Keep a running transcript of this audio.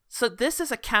So this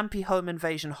is a campy home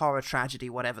invasion horror tragedy,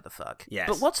 whatever the fuck. Yes.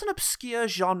 But what's an obscure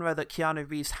genre that Keanu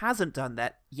Reeves hasn't done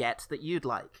that yet that you'd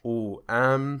like? Oh,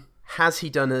 has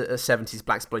he done a 70s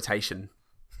blaxploitation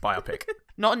biopic?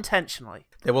 Not intentionally.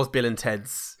 There was Bill and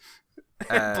Ted's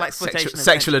Blaxploitation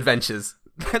sexual adventures.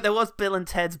 There was Bill and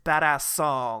Ted's badass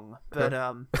song, but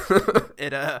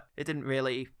it didn't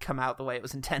really come out the way it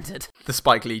was intended. The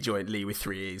Spike Lee joint, Lee with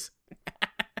 3 E's.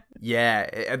 Yeah,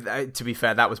 to be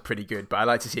fair, that was pretty good, but I'd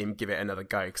like to see him give it another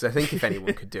go, because I think if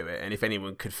anyone could do it, and if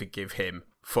anyone could forgive him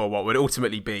for what would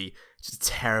ultimately be just a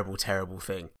terrible, terrible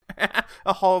thing.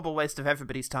 A horrible waste of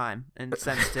everybody's time,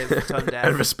 insensitive, tone deaf.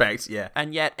 And respect, yeah.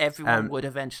 And yet everyone would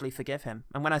eventually forgive him.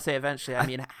 And when I say eventually, I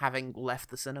mean having left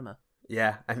the cinema.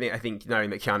 Yeah, I think knowing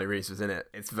that Keanu Reeves was in it,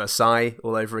 it's Versailles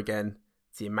all over again.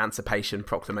 It's the Emancipation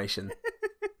Proclamation.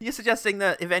 You're suggesting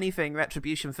that, if anything,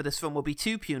 retribution for this film will be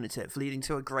too punitive, leading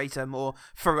to a greater, more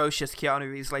ferocious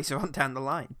Keanu Reeves later on down the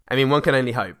line. I mean, one can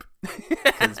only hope.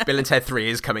 Because Bill and Ted 3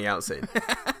 is coming out soon.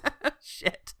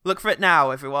 Shit. Look for it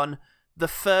now, everyone. The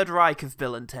Third Reich of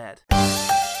Bill and Ted.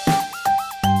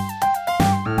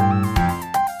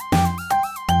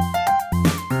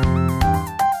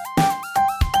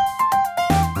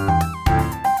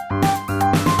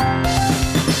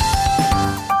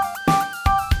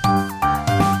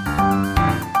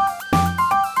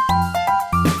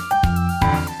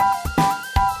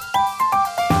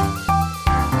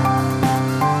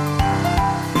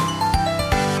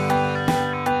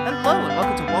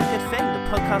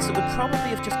 That would probably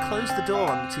have just closed the door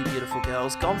on the two beautiful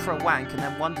girls, gone for a wank, and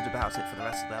then wondered about it for the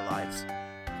rest of their lives.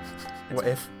 What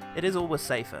if? It is always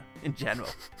safer, in general.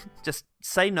 Just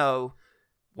say no,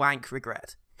 wank,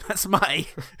 regret. That's my...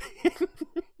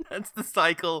 That's the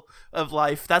cycle of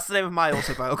life. That's the name of my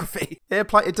autobiography.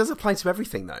 It does apply to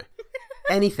everything, though.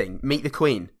 Anything. Meet the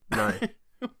Queen. No.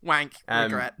 Wank,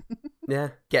 regret. Yeah.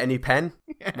 Get a new pen.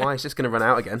 Why? It's just going to run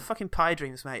out again. Fucking pie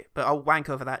dreams, mate. But I'll wank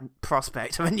over that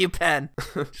prospect of a new pen.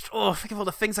 Just, think of all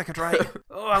the things I could write.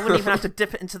 I wouldn't even have to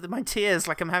dip it into my tears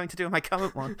like I'm having to do with my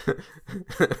current one.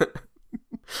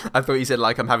 I thought you said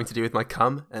like I'm having to do with my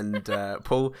cum, and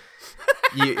Paul,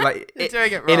 you like You're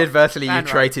doing it wrong. Inadvertently you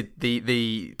created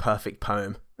the perfect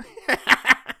poem.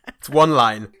 It's one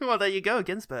line. Well, there you go,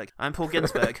 Ginsberg. I'm Paul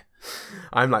Ginsberg.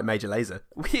 I'm like Major Lazer.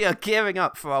 We are gearing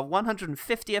up for our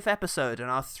 150th episode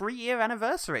and our 3-year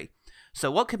anniversary.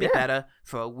 So what could be better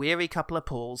for a weary couple of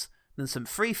Pauls than some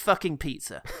free fucking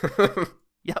pizza?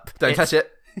 Yep. Don't touch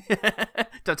it.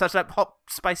 Don't touch that hot,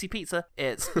 spicy pizza.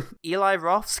 It's Eli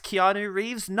Roth's Keanu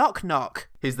Reeves Knock Knock.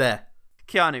 Who's there?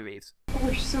 Keanu Reeves. Oh,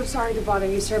 we're so sorry to bother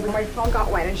you, sir, but my phone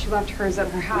got wet and she left hers at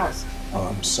her house.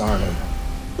 Oh, I'm sorry.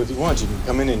 If you want, you can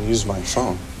come in and use my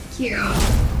phone. You.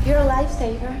 You're a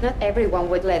lifesaver. Not everyone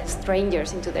would let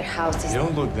strangers into their houses. You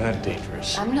don't look that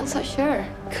dangerous. I'm not so sure.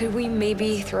 Could we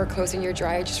maybe throw our clothes in your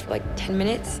dryer just for like 10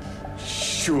 minutes?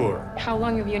 Sure. How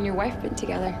long have you and your wife been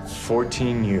together?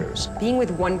 14 years. Being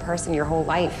with one person your whole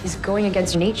life is going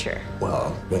against nature.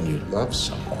 Well, when you love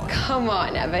someone. Come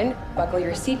on, Evan. Buckle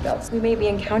your seatbelts. We may be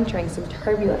encountering some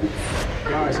turbulence.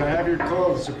 Guys, I have your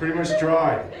clothes. They're pretty much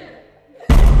dry.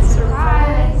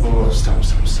 Surprise! Oh, stop.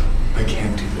 I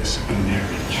can't do this. I'm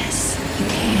married. Yes, you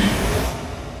can.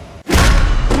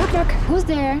 Knock, knock. Who's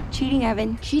there? Cheating,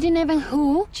 Evan. Cheating, Evan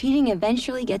who? Cheating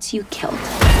eventually gets you killed.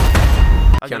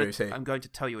 I'm going to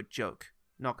tell you a joke.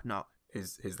 Knock, knock.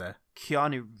 Who's there?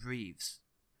 Keanu Reeves.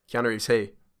 Keanu Reeves who?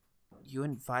 You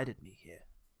invited me here.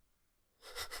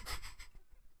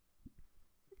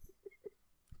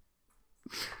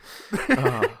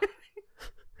 Oh.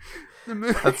 The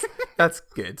movie... That's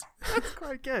good. That's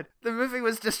quite good. The movie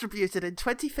was distributed in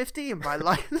 2015 by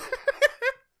Lion...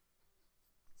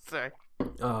 Sorry.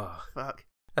 Oh. Fuck.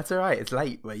 That's alright, it's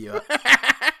late where you are.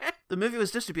 The movie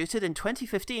was distributed in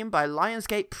 2015 by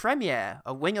Lionsgate Premiere,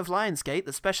 a wing of Lionsgate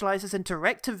that specializes in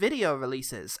direct-to-video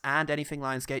releases, and anything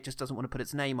Lionsgate just doesn't want to put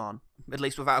its name on, at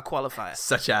least without a qualifier.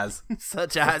 Such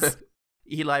as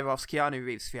Eli Roth's Keanu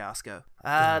Reeves fiasco.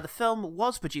 The film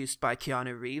was produced by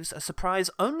Keanu Reeves, a surprise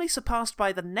only surpassed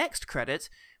by the next credit,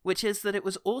 which is that it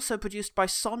was also produced by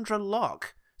Sondra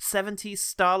Locke, 70s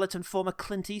starlet and former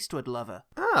Clint Eastwood lover.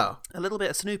 Oh. A little bit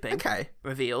of snooping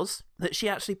reveals that she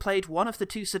actually played one of the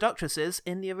two seductresses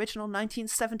in the original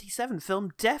 1977 film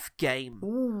Death Game.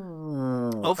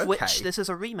 Ooh, of which this is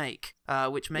a remake,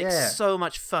 which makes so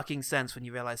much fucking sense when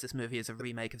you realize this movie is a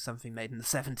remake of something made in the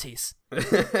 70s.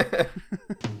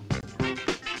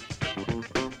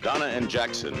 Donna and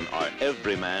Jackson are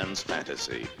every man's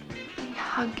fantasy. I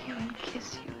hug you and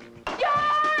kiss you.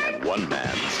 And one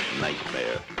man's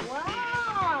nightmare.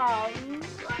 Wow!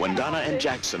 When Donna and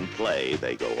Jackson play,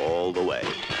 they go all the way.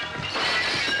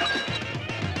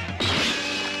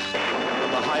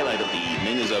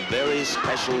 training is a very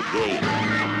special game.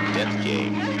 Death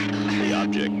game. The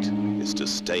object is to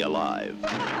stay alive.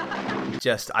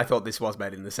 I thought this was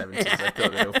made in the 70s. I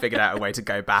thought they all figured out a way to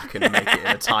go back and make it in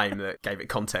a time that gave it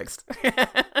context.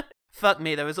 Fuck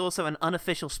me, there was also an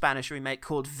unofficial Spanish remake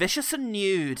called Vicious and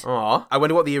Nude. Aw, I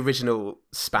wonder what the original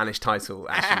Spanish title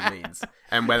actually means,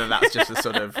 and whether that's just a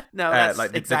sort of... No, that's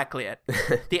exactly it.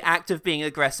 The act of being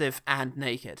aggressive and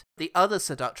naked. The other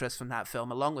seductress from that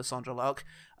film, along with Sandra Locke,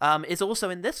 is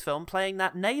also in this film playing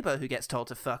that neighbour who gets told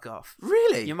to fuck off.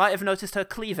 Really? You might have noticed her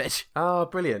cleavage. Oh,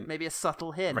 brilliant. Maybe a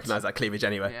subtle hint. Recognise that cleavage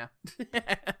anyway. Yeah.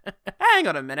 Hang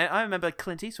on a minute, I remember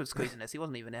Clint Eastwood squeezing this. He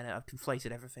wasn't even in it. I've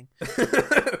conflated everything.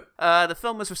 The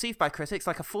film was received by critics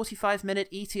like a 45-minute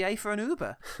ETA for an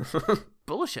Uber.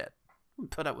 Bullshit.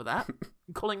 Put up with that.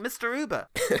 I'm calling Mr. Uber.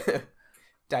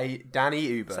 Danny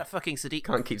Uber. It's that fucking Sadiq.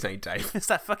 Can't keep saying Dave. It's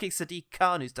that fucking Sadiq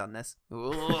Khan who's done this.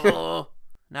 Ooh.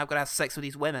 Now I've got to have sex with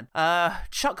these women.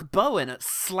 Chuck Bowen at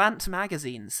Slant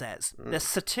Magazine says, there's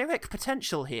satiric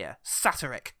potential here.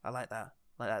 Satiric. I like that.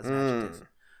 Like that as an adjective.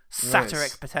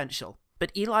 Satiric potential.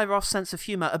 But Eli Roth's sense of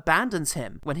humour abandons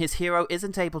him when his hero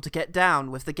isn't able to get down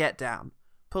with the get down.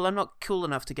 Paul, I'm not cool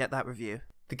enough to get that review.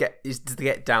 Does the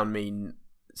get down mean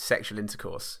sexual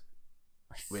intercourse?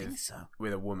 I think so.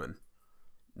 With a woman.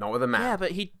 Not with a man. Yeah,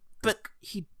 but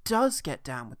he does get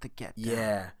down with the get down.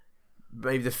 Yeah.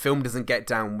 Maybe the film doesn't get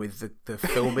down with the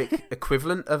filmic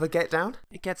equivalent of a get down?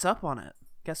 It gets up on it.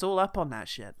 Gets all up on that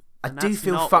shit. I And do that's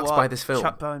feel not fucked what by this film.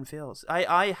 Chuck Bowen feels.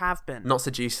 I have been. Not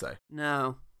seduced, though.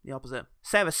 No, the opposite.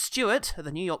 Sarah Stewart of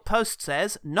the New York Post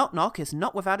says, Knock Knock is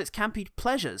not without its campy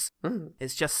pleasures.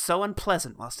 It's just so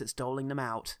unpleasant whilst it's doling them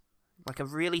out. Like a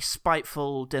really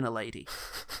spiteful dinner lady.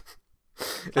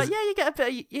 Like, yeah, you get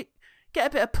a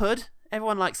bit of pud.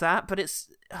 Everyone likes that, but it's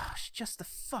just the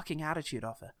fucking attitude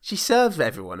of her. She serves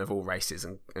everyone of all races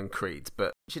and creeds,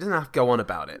 but she doesn't have to go on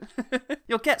about it.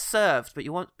 You'll get served, but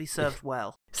you won't be served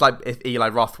well. It's like if Eli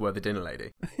Roth were the dinner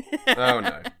lady. Oh,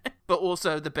 no. But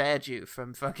also the bear Jew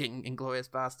from fucking Inglourious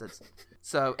Bastards.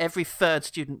 So every third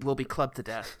student will be clubbed to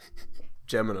death.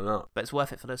 German or not. But it's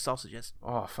worth it for those sausages.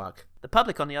 Oh, fuck. The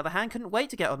public, on the other hand, couldn't wait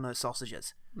to get on those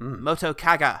sausages. Moto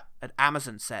Kaga at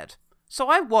Amazon said, So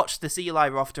I watched this Eli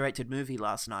Roth-directed movie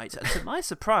last night, and to my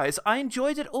surprise, I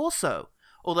enjoyed it also.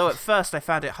 Although at first I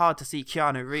found it hard to see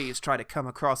Keanu Reeves try to come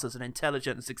across as an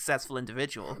intelligent and successful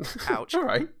individual, ouch, All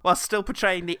right. while still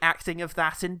portraying the acting of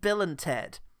that in Bill and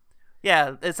Ted.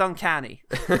 Yeah, it's uncanny.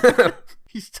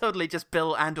 He's totally just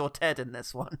Bill and or Ted in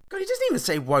this one. God, he doesn't even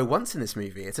say whoa once in this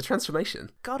movie. It's a transformation.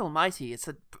 God almighty, it's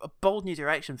a bold new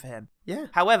direction for him. Yeah.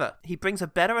 However, he brings a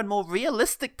better and more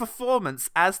realistic performance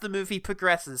as the movie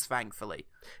progresses, thankfully.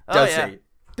 Does he?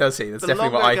 That's definitely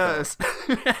what I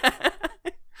thought.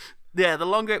 Yeah, the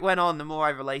longer it went on, the more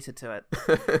I related to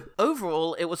it.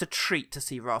 Overall, it was a treat to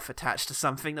see Roth attached to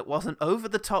something that wasn't over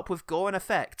the top with gore and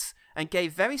effects, and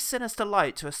gave very sinister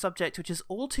light to a subject which is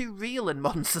all too real in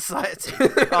modern society.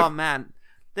 Oh man,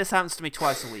 this happens to me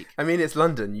twice a week. I mean, it's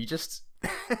London. You just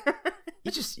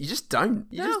don't.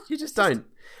 You just don't.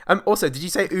 Also, did you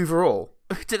say overall?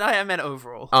 Did I? I meant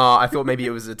overall. I thought maybe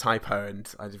it was a typo,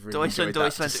 and I really Deutschland,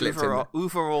 enjoyed that. Just Deutschland,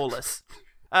 overallus.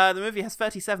 The movie has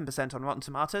 37% on Rotten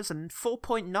Tomatoes and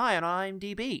 4.9 on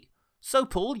IMDb. So,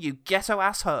 Paul, you ghetto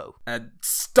asshole.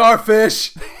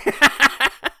 Starfish!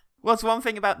 What's one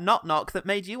thing about Knock Knock that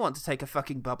made you want to take a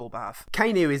fucking bubble bath?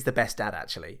 Keanu is the best dad,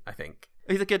 actually, I think.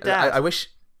 He's a good dad. I wish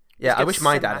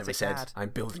my dad ever cinematic said, dad. I'm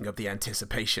building up the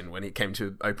anticipation when it came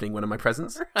to opening one of my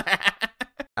presents.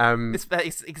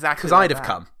 It's exactly Because like I'd have that.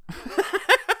 come.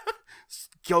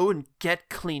 Go and get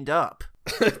cleaned up.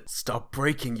 Stop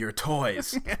breaking your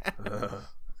toys.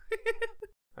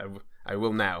 I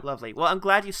will now. Lovely. Well, I'm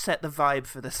glad you set the vibe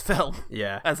for this film.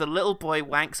 Yeah. As a little boy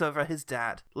wanks over his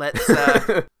dad. Let's,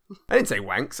 I didn't say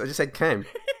wanks, I just said came.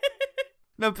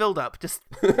 no build up, just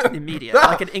immediate,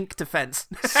 like an ink defense.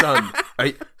 Son,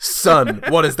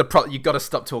 what is the you gotta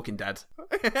stop talking, Dad.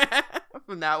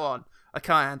 From now on, I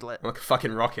can't handle it. I'm like a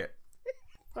fucking rocket.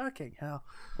 Fucking hell.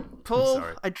 Paul,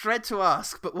 sorry. I dread to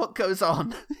ask, but what goes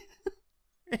on?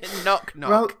 Knock, knock.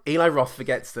 Well, Eli Roth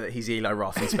forgets that he's Eli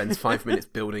Roth and spends 5 minutes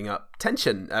building up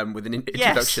tension with an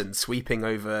introduction sweeping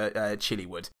over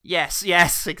Chillywood.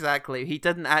 Yes, exactly. He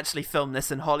didn't actually film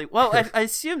this in Hollywood. Well, I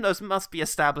assume those must be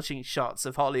establishing shots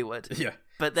of Hollywood. Yeah.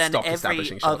 But then Stock every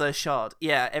establishing shot. other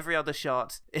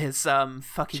shot is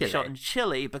fucking Chile. shot in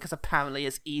Chile because apparently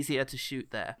it's easier to shoot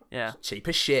there. Yeah. Cheap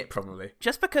as shit, probably.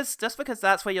 Just because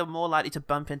that's where you're more likely to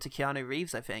bump into Keanu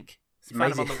Reeves, I think. It's You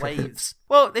find him on amazing. the waves.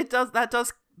 Well, that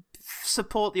does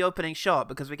support the opening shot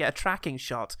because we get a tracking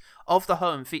shot of the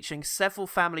home featuring several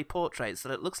family portraits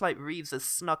that it looks like Reeves has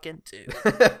snuck into.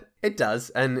 It does,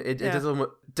 and it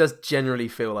does generally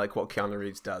feel like what Keanu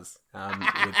Reeves does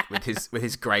with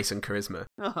his grace and charisma.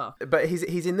 Uh-huh. But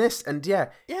he's in this, and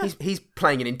he's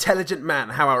playing an intelligent man.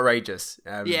 How outrageous!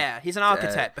 He's an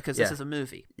architect because this is a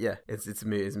movie. Yeah, it's a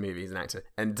movie. He's an actor,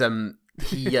 and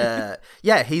he's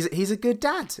a good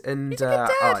dad, and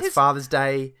it's Father's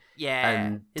Day. Yeah,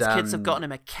 and his kids have gotten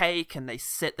him a cake, and they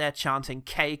sit there chanting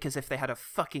cake as if they had a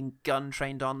fucking gun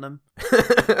trained on them.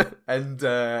 And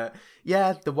the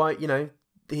wife,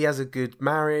 he has a good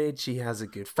marriage, he has a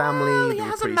good family,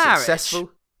 they're pretty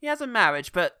successful. He has a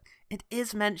marriage, but it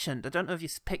is mentioned, I don't know if you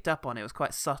picked up on it, it was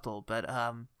quite subtle, but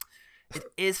it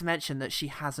is mentioned that she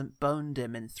hasn't boned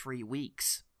him in 3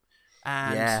 weeks.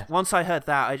 And once I heard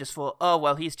that, I just thought, oh,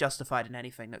 well, he's justified in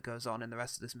anything that goes on in the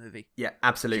rest of this movie. Yeah,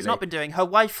 absolutely. She's not been doing her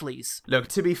wifeleys. Look,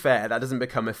 to be fair, that doesn't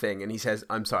become a thing. And he says,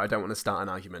 I'm sorry, I don't want to start an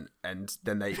argument. And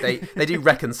then they do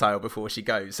reconcile before she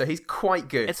goes. So he's quite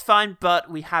good. It's fine, but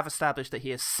we have established that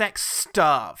he is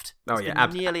sex-starved. It's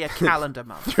been nearly a calendar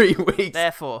month. 3 weeks.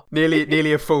 Therefore.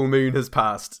 Nearly a full moon has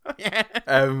passed. Yeah.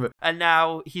 And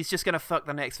now he's just going to fuck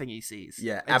the next thing he sees.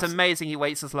 Yeah. It's amazing he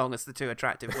waits as long as the two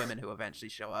attractive women who eventually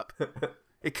show up.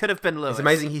 It could have been Lewis. It's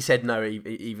amazing he said no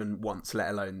even once, let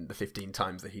alone the 15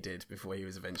 times that he did before he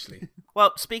was eventually...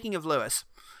 Well, speaking of Lewis,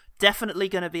 definitely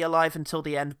going to be alive until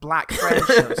the end, Black Fred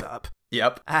shows up.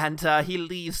 Yep. And he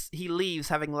leaves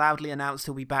having loudly announced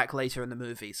he'll be back later in the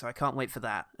movie, so I can't wait for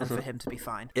that and for him to be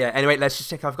fine. Yeah, anyway, let's just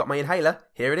check I've got my inhaler.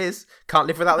 Here it is. Can't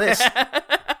live without this.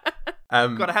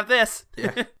 Gotta have this.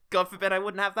 Yeah. God forbid I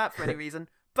wouldn't have that for any reason.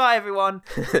 Bye, everyone.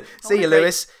 See you,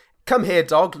 Lewis. Come here,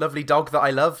 dog. Lovely dog that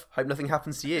I love. Hope nothing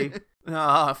happens to you.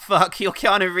 Oh, fuck. You're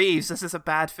Keanu Reeves. This is a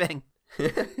bad thing.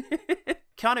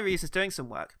 Keanu Reeves is doing some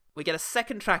work. We get a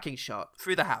second tracking shot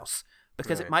through the house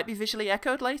because it might be visually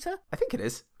echoed later. I think it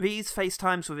is. Reeves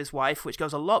FaceTimes with his wife, which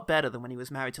goes a lot better than when he was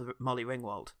married to Molly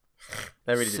Ringwald.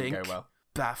 That really didn't go well.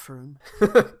 Bathroom.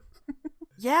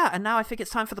 Yeah, and now I think it's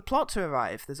time for the plot to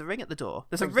arrive. There's a ring at the door.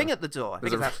 There's a ring at the door. I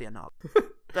think it's actually a knock.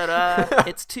 But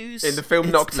it's two... In the film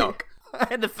Knock Knock.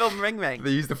 In the film Ring Ring. They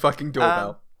use the fucking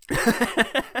doorbell.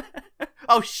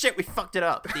 Oh shit, we fucked it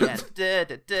up at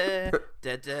the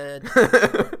end.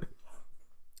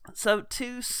 So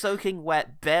two soaking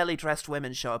wet, barely dressed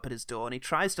women show up at his door and he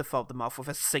tries to fold them off with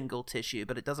a single tissue,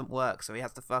 but it doesn't work, so he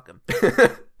has to fuck them.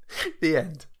 The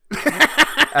end.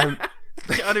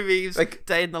 Keanu Reeves,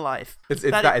 day in the life.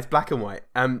 It's black and white.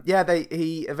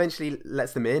 He eventually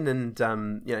lets them in,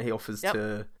 and he offers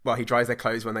to. Well, he dries their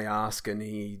clothes when they ask, and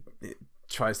he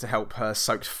tries to help her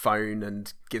soaked phone,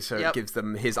 and gives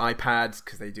them his iPad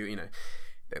because they do.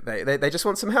 They just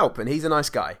want some help, and he's a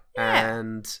nice guy. Yeah.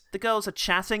 And the girls are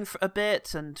chatting for a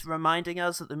bit and reminding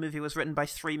us that the movie was written by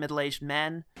 3 middle-aged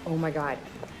men. Oh my god,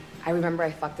 I remember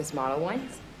I fucked this model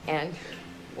once, and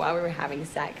while we were having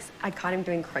sex, I caught him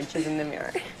doing crunches in the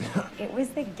mirror. It was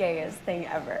the gayest thing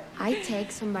ever. I take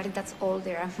somebody that's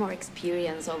older and more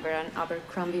experienced over an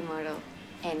Abercrombie model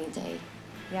any day.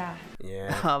 Yeah.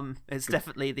 It's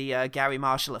definitely the Gary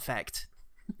Marshall effect.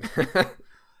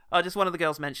 Just one of the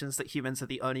girls mentions that humans are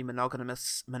the only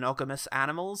monogamous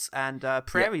animals, and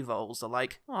prairie voles are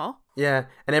like, oh. Yeah,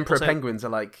 and emperor penguins are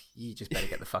like, you just better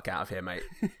get the fuck out of here, mate.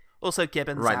 Also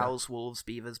gibbons, owls, wolves,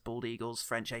 beavers, bald eagles,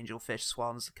 French angelfish,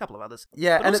 swans, a couple of others.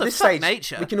 Yeah, but and also, at this stage,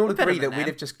 nature. we can all agree that we'd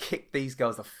have just kicked these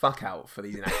girls the fuck out for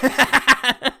these inaccuracies.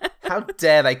 How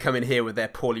dare they come in here with their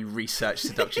poorly researched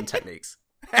seduction techniques?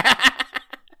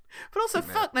 But also,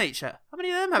 fuck nature. How many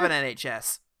of them have an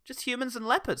NHS? Just humans and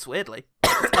leopards, weirdly.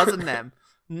 Us and them.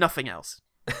 Nothing else.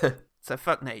 So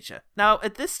fuck nature. Now,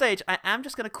 at this stage, I am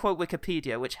just going to quote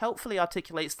Wikipedia, which helpfully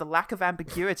articulates the lack of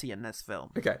ambiguity in this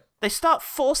film. Okay. They start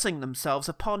forcing themselves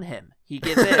upon him. He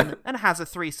gives in and has a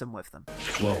threesome with them.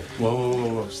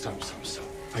 Whoa. Stop.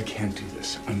 I can't do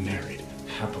this. I'm married.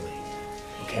 Happily.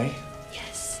 Okay?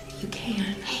 Yes, you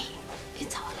can. Hey,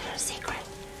 it's all a little secret.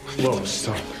 Whoa,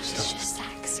 stop. It's just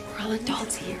sex. We're all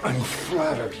adults here. I'm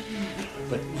flattered.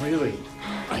 But really,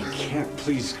 I can't.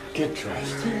 Please get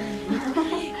dressed.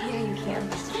 Yeah, you can.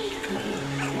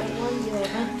 I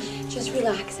wonder. Just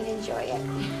relax and enjoy it.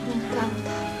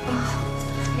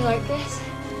 You like this?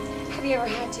 Have you ever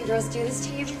had 2 girls do this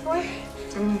to you before?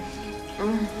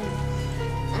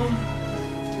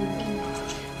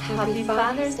 Happy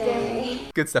Father's Day.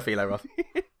 Good stuff, Eli Roth.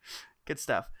 Good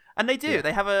stuff. And they do. Yeah.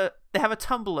 They have a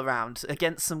tumble around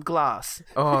against some glass.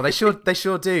 Oh, they sure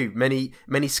do. Many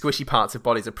squishy parts of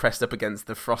bodies are pressed up against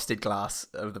the frosted glass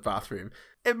of the bathroom.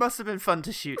 It must have been fun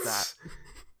to shoot that.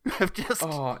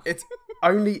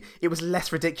 it was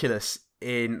less ridiculous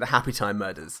in the Happy Time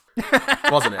murders,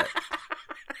 wasn't it?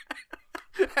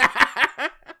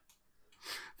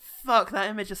 Fuck, that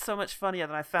image is so much funnier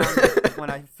than I found it when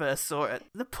I first saw it.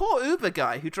 The poor Uber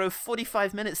guy who drove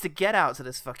 45 minutes to get out to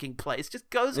this fucking place just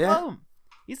goes home.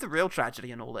 He's the real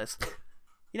tragedy in all this.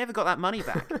 He never got that money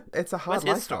back. It's a hard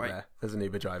life out there as an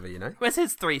Uber driver, you know? Where's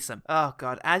his threesome? Oh,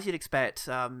 God. As you'd expect,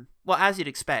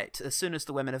 as soon as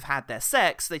the women have had their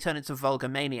sex, they turn into vulgar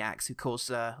maniacs who cause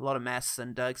a lot of mess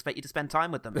and expect you to spend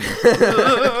time with them.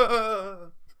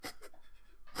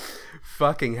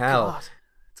 Fucking hell. God,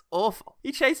 it's awful.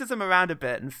 He chases them around a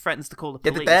bit and threatens to call the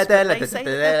police. It's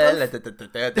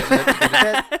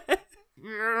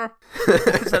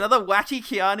another wacky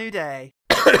Keanu day.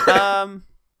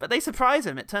 But they surprise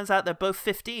him. It turns out they're both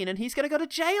 15 and he's going to go to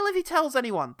jail if he tells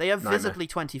anyone. They are visibly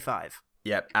 25.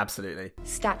 Yep, absolutely.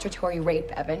 Statutory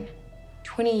rape, Evan.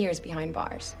 20 years behind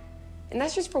bars. And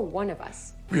that's just for one of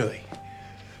us. Really?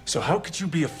 So how could you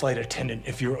be a flight attendant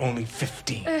if you're only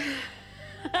 15? What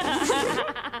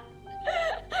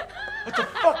the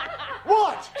fuck?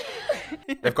 What?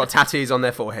 They've got tattoos on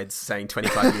their foreheads saying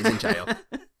 25 years in jail.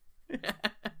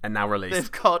 And now released.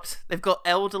 They've got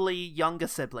elderly younger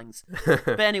siblings.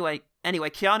 But anyway,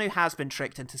 Keanu has been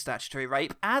tricked into statutory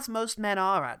rape, as most men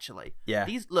are actually. Yeah.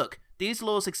 These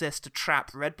laws exist to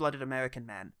trap red-blooded American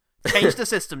men. Change the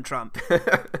system, Trump.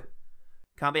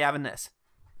 Can't be having this.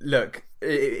 Look,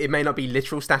 it may not be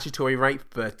literal statutory rape,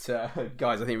 but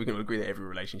guys, I think we can agree that every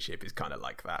relationship is kind of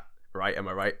like that. Right? Am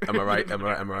I right? Am I right? Am I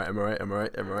right? Am I right? Am I right? Am I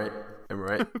right? Am I right? Am I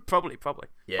right? Probably.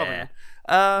 Yeah.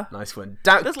 Probably. Nice one.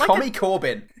 Tommy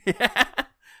Corbin. Yeah.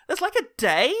 There's like a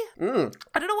day. I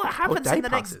don't know what happens in the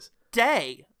next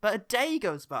day, but a day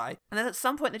goes by, and then at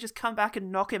some point they just come back and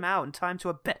knock him out and tie him to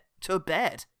a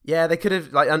bed. Yeah, they could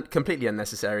have completely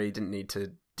unnecessary. Didn't need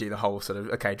to do the whole sort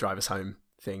of drive us home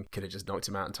thing. Could have just knocked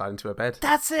him out and tied him to a bed.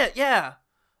 That's it. Yeah.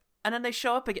 And then they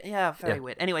show up again. Yeah, very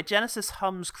weird. Anyway, Genesis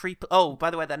hums creep. Oh,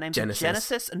 by the way, their names are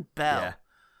Genesis and Belle.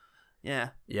 Yeah.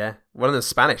 Yeah. One of them's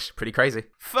Spanish. Pretty crazy.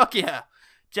 Fuck yeah.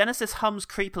 Genesis hums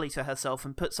creepily to herself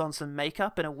and puts on some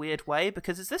makeup in a weird way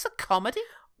because is this a comedy?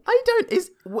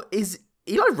 Is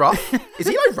Eli Roth? Is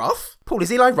Eli Roth? Paul,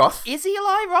 is Eli Roth? Is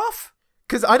Eli Roth?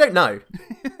 Because I don't know.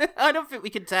 I don't think we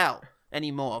can tell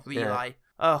anymore, Eli.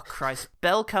 Oh, Christ.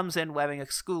 Belle comes in wearing a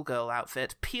schoolgirl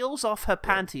outfit, peels off her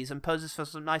panties and poses for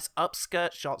some nice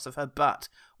upskirt shots of her butt.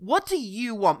 What do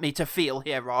you want me to feel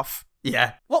here, Roth?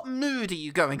 Yeah. What mood are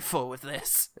you going for with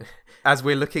this? As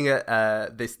we're looking at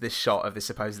this shot of this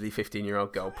supposedly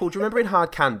 15-year-old girl, Paul, do you remember in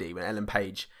Hard Candy when Ellen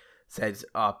Page said,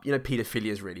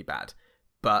 paedophilia is really bad,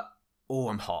 but,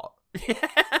 I'm hot.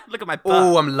 Look at my butt.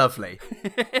 Oh, I'm lovely.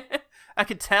 I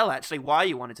could tell, actually, why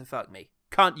you wanted to fuck me.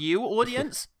 Can't you,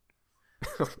 audience?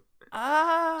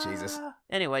 Jesus.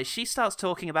 Anyway, she starts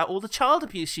talking about all the child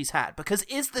abuse she's had, because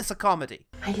is this a comedy?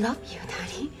 I love you,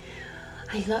 Daddy.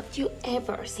 I loved you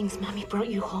ever since Mommy brought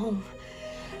you home.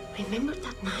 Remember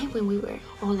that night when we were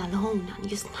all alone and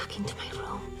you snuck into my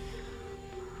room?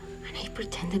 And I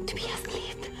pretended to be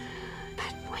asleep.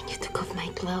 But when you took off my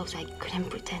clothes, I couldn't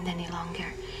pretend any longer.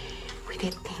 We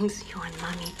did things you and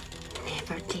Mommy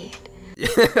never did.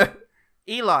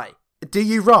 Eli. Do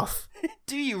you Roth?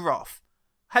 Do you Roth?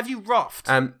 Have you Rothed?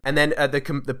 And then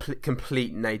the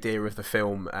complete nadir of the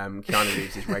film, Keanu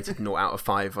Reeves is rated 0 out of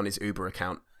 5 on his Uber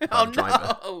account.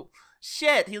 No!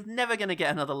 Shit, he's never going to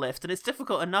get another lift, and it's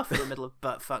difficult enough in the middle of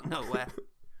buttfuck nowhere.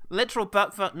 Literal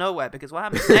buttfuck nowhere, because what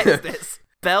happens next is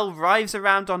Belle writhes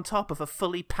around on top of a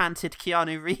fully panted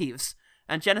Keanu Reeves,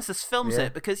 and Genesis films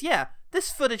it because, this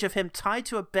footage of him tied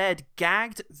to a bed,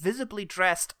 gagged, visibly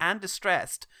dressed, and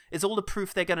distressed is all the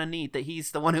proof they're going to need that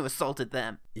he's the one who assaulted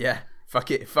them. Yeah. Fuck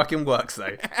it. It fucking works,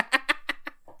 though.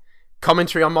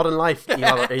 Commentary on modern life.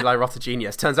 Eli Roth, a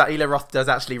genius. Turns out Eli Roth does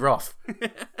actually Roth.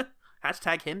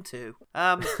 Hashtag him too.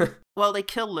 Well, they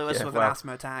kill Lewis with an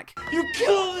asthma attack. You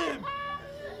killed him!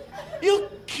 You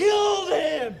killed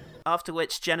him! After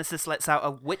which, Genesis lets out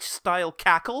a witch-style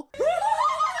cackle.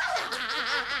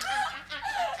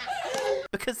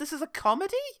 Because this is a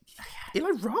comedy?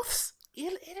 Eli Roth's?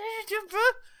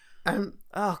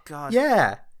 Oh, God.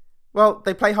 Yeah. Well,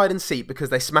 they play hide and seek because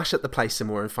they smash up the place some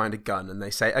more and find a gun, and they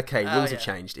say, "Okay, rules have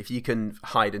changed. If you can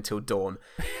hide until dawn,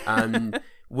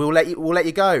 we'll let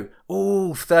you go."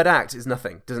 Oh, third act is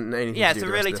nothing. Doesn't know anything. Yeah, to do it's a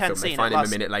with the really rest of the tense film. scene. They find him a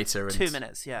minute later and 2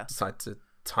 minutes. Yeah, decide to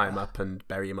tie him up and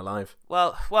bury him alive.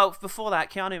 Well, before that,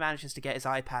 Keanu manages to get his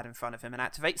iPad in front of him and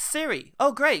activate Siri.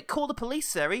 Oh, great! Call the police,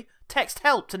 Siri. Text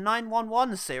help to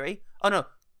 911, Siri. Oh no,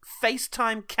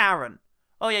 FaceTime Karen.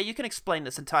 Oh yeah, you can explain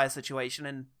this entire situation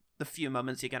in the few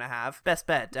moments you're going to have. Best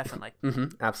bet, definitely.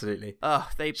 Absolutely.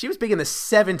 She was big in the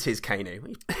 70s, Kainu.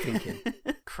 What are you thinking?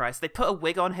 Christ, they put a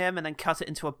wig on him and then cut it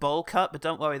into a bowl cut, but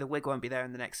don't worry, the wig won't be there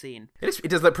in the next scene. It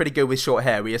does look pretty good with short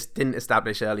hair. We just didn't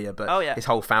establish earlier, but his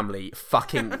whole family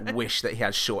fucking wish that he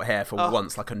had short hair for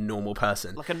once, like a normal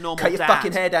person. Like a normal Cut your dad.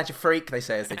 fucking hair, dad, you freak, they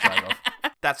say as they drive off.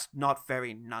 That's not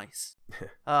very nice.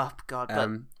 Oh, God. But,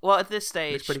 well, at this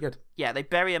stage... It's pretty good. Yeah, they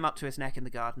bury him up to his neck in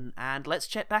the garden, and let's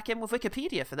check back in with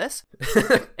Wikipedia for this.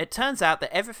 It turns out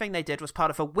that everything they did was part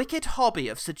of a wicked hobby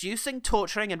of seducing,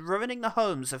 torturing, and ruining the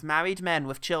homes of married men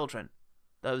with children.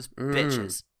 Those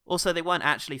bitches. Also, they weren't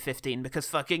actually 15, because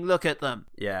fucking look at them.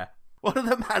 Yeah. One of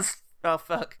them has... Oh,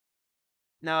 fuck.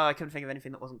 No, I couldn't think of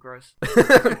anything that wasn't gross.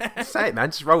 Say it,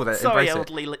 man. Just roll with it. Sorry,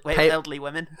 Embrace elderly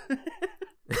women.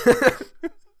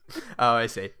 Oh, I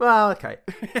see. Well, okay.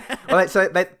 Well, so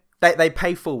they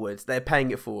pay forward. They're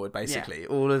paying it forward, basically. Yeah.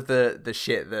 All of the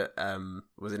shit that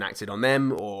was enacted on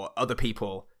them or other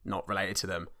people not related to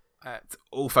them. It's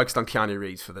all focused on Keanu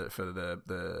Reeves for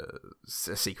the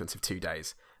sequence of 2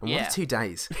 days. And what are 2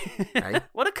 days? Eh?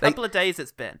 What a couple of days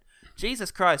it's been.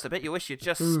 Jesus Christ, I bet you wish you'd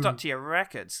just stuck to your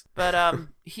records. But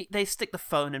they stick the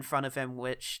phone in front of him,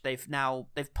 which they've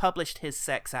published his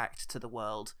sex act to the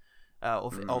world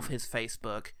of his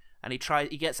Facebook. And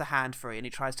he gets a hand free and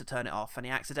he tries to turn it off and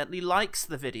he accidentally likes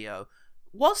the video.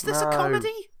 Was this a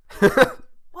comedy?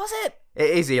 Was it?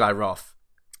 It is Eli Roth.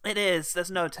 It is.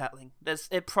 There's no telling.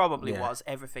 It probably was.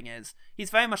 Everything is. He's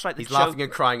very much like the He's laughing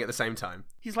and crying at the same time.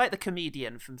 He's like the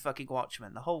comedian from fucking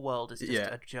Watchmen. The whole world is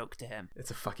just a joke to him. It's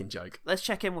a fucking joke. Let's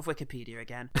check in with Wikipedia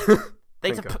again.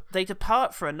 They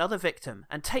depart for another victim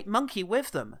and take Monkey with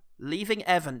them, leaving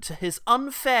Evan to his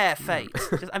unfair fate.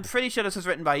 I'm pretty sure this was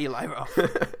written by Eli Roth.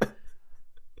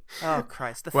 Oh,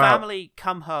 Christ. The family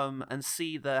come home and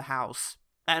see the house.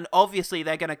 And obviously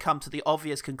they're going to come to the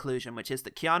obvious conclusion, which is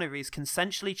that Keanu Reeves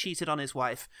consensually cheated on his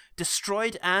wife,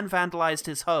 destroyed and vandalized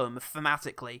his home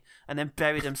thematically, and then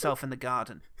buried himself in the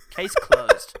garden. Case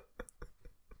closed.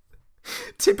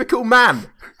 Typical man.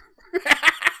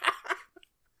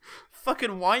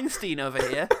 Fucking Weinstein over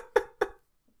here.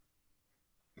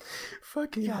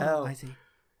 Fucking hell. Almighty.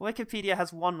 Wikipedia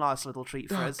has one last little treat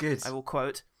for us. Good. I will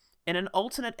quote. In an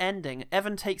alternate ending,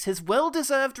 Evan takes his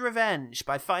well-deserved revenge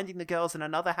by finding the girls in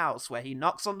another house where he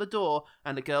knocks on the door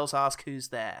and the girls ask who's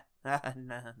there.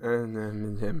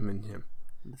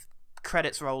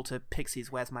 Credits roll to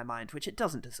Pixie's Where's My Mind, which it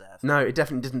doesn't deserve. No, it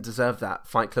definitely doesn't deserve that.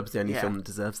 Fight Club's the only film that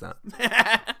deserves that.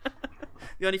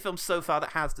 The only film so far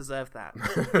that has deserved that.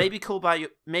 Maybe Call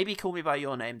Me By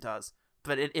Your Name does,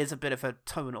 but it is a bit of a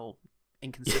tonal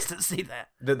inconsistency there.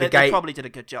 They probably did a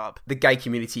good job. The gay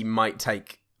community might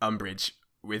take umbrage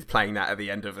with playing that at the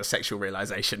end of a sexual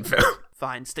realization film.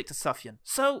 Fine, stick to Sufjan.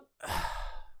 So,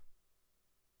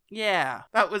 yeah,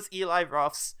 that was Eli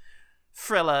Roth's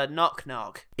thriller Knock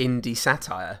Knock. Indie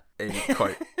satire, end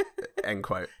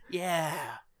quote.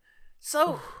 Yeah.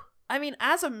 So, I mean,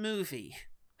 as a movie,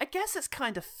 I guess it's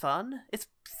kind of fun. It's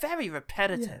very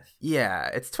repetitive. Yeah,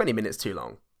 it's 20 minutes too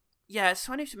long. Yeah, it's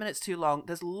 20 minutes too long.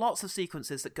 There's lots of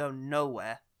sequences that go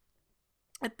nowhere.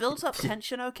 It builds up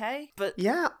tension okay, but...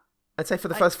 Yeah, I'd say for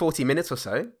the first 40 minutes or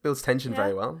so, builds tension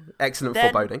very well. Excellent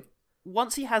foreboding.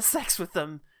 Once he has sex with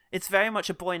them, it's very much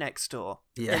a boy next door.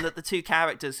 Yeah. In that the two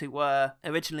characters who were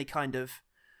originally kind of,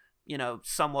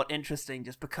 somewhat interesting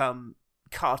just become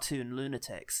cartoon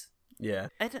lunatics. Yeah.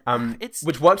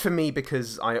 Which worked for me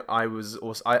because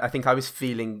I think I was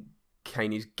feeling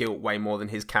Kaney's guilt way more than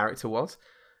his character was.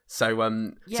 So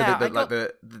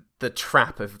the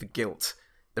trap of the guilt,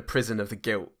 the prison of the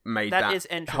guilt made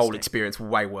that whole experience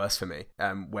way worse for me,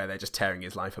 where they're just tearing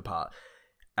his life apart.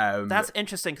 That's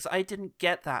interesting because I didn't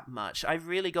get that much. I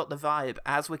really got the vibe,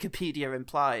 as Wikipedia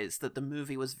implies, that the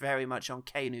movie was very much on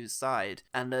Kaneu's side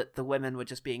and that the women were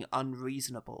just being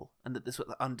unreasonable and that this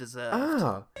was undeserved.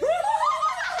 Ah.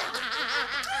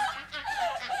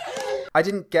 I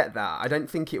didn't get that. I don't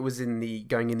think it was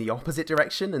going in the opposite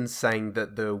direction and saying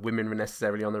that the women were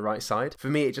necessarily on the right side. For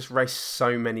me, it just raised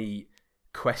so many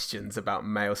questions about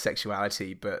male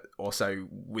sexuality, but also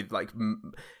with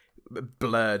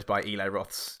blurred by Eli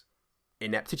Roth's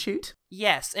ineptitude.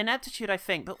 Yes, ineptitude, I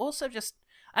think, but also just...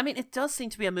 I mean, it does seem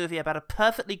to be a movie about a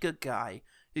perfectly good guy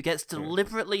who gets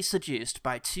deliberately seduced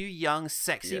by two young,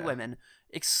 sexy women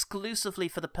exclusively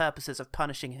for the purposes of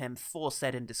punishing him for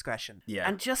said indiscretion. Yeah.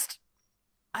 And just...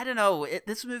 I don't know,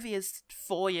 this movie is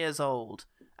 4 years old,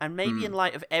 and maybe in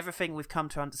light of everything we've come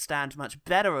to understand much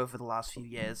better over the last few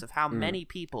years of how many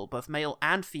people, both male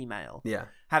and female,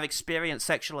 have experienced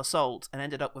sexual assault and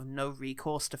ended up with no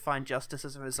recourse to find justice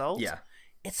as a result,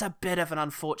 it's a bit of an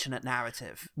unfortunate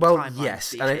narrative. Well,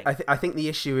 yes, and I think the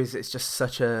issue is it's just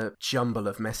such a jumble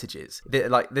of messages.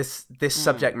 Like this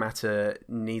subject matter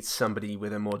needs somebody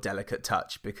with a more delicate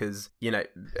touch because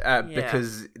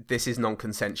because this is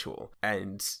non-consensual,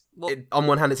 and on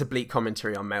one hand, it's a bleak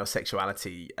commentary on male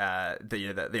sexuality.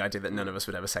 The idea that none of us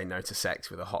would ever say no to sex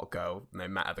with a hot girl, no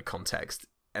matter the context,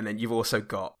 and then you've also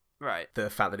got. Right. The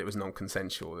fact that it was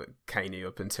non-consensual, that Kay knew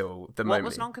up until the moment. What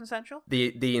was non-consensual?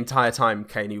 The entire time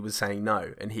Kay knew was saying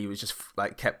no, and he was just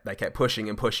they kept pushing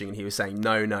and pushing, and he was saying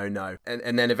no, no, no,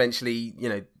 and then eventually,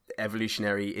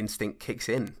 evolutionary instinct kicks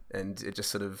in, and it just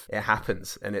sort of it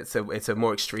happens, and it's a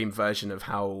more extreme version of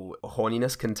how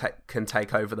horniness can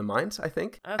take over the mind, I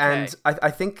think. Okay. And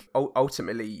I think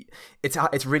ultimately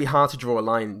it's really hard to draw a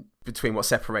line between what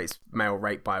separates male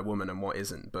rape by a woman and what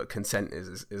isn't, but consent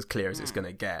is as clear as it's going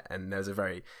to get, and there's a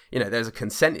very there's a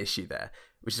consent issue there,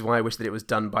 which is why I wish that it was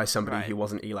done by somebody who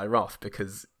wasn't Eli Roth,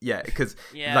 because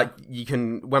like you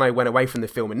can, when I went away from the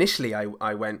film initially,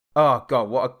 I went, oh god,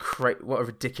 what a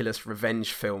ridiculous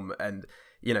revenge film, and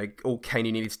all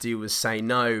Kane needed to do was say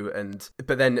no,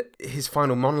 but then his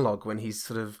final monologue when he's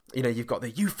sort of, you've got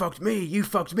the you fucked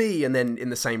me, and then in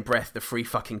the same breath the free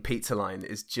fucking pizza line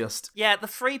is just... Yeah, the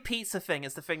free pizza thing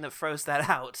is the thing that throws that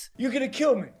out. You're gonna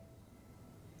kill me.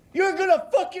 You're gonna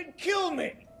fucking kill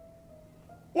me.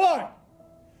 Why?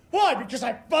 Why? Because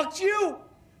I fucked you?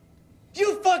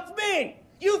 You fucked me.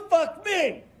 You fucked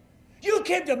me. You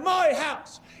came to my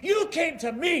house. You came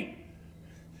to me.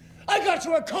 I got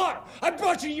you a car. I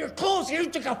brought you your clothes. You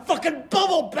took a fucking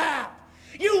bubble bath.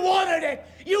 You wanted it.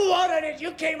 You wanted it.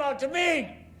 You came out to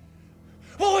me.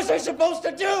 What was I supposed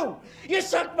to do? You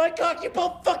sucked my cock. You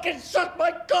both fucking sucked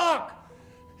my cock.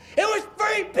 It was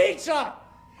free pizza.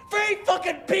 Free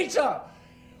fucking pizza.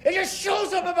 It just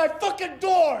shows up at my fucking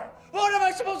door. What am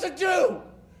I supposed to do?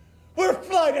 We're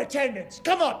flight attendants.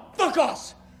 Come on, fuck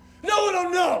us. No one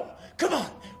will know. Come on,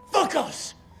 fuck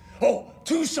us. Oh,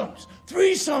 twosomes,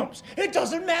 threesomes, it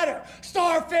doesn't matter.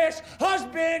 Starfish,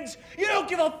 husbands, you don't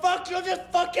give a fuck. You'll just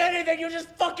fuck anything. You'll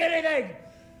just fuck anything.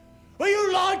 Well,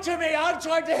 you lied to me. I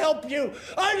tried to help you.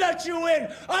 I let you in.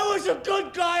 I was a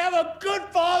good guy. I'm a good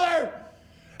father.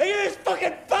 And you just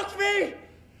fucking fucked me?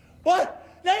 What?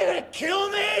 Now you're gonna kill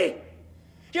me?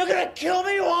 You're gonna kill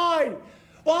me? Why?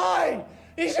 Why?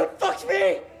 You should fuck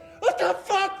me? What the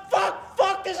fuck?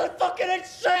 Fuck, this is fucking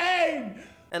insane!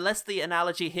 Unless the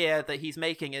analogy here that he's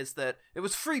making is that it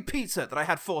was free pizza that I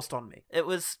had forced on me.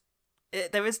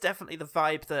 There is definitely the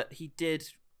vibe that he did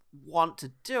want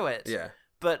to do it. Yeah.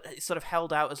 But it sort of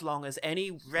held out as long as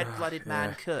any red-blooded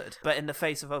man could. But in the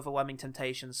face of overwhelming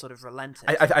temptation, sort of relented.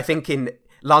 I think in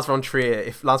Lars von Trier,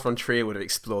 if Lars von Trier would have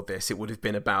explored this, it would have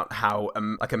been about how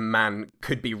a man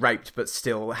could be raped, but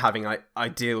still having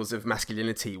ideals of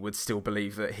masculinity, would still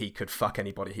believe that he could fuck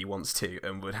anybody he wants to,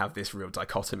 and would have this real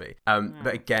dichotomy.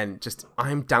 But again,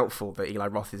 I'm doubtful that Eli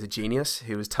Roth is a genius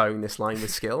who is towing this line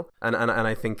with skill, and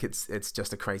I think it's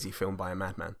just a crazy film by a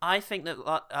madman. I think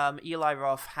that Eli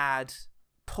Roth had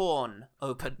porn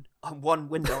open on one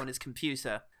window on his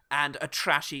computer and a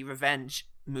trashy revenge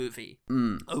movie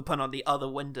open on the other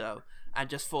window, and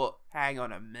just thought, hang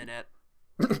on a minute,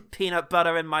 peanut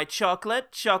butter in my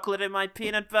chocolate in my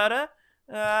peanut butter.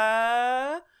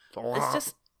 It's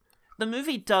just, the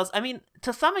movie does, I mean,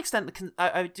 to some extent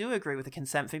I do agree with the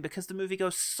consent thing, because the movie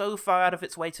goes so far out of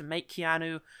its way to make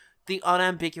Keanu the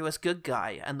unambiguous good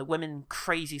guy, and the women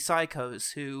crazy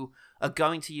psychos who are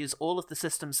going to use all of the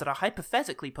systems that are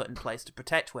hypothetically put in place to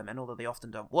protect women, although they often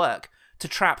don't work, to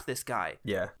trap this guy.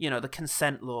 Yeah. The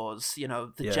consent laws,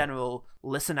 the general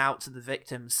listen out to the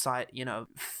victim's side,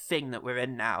 thing that we're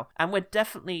in now. And we're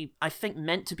definitely, I think,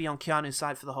 meant to be on Keanu's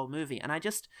side for the whole movie. And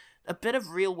a bit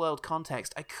of real world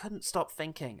context, I couldn't stop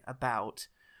thinking about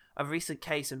a recent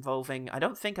case involving, I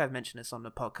don't think I've mentioned this on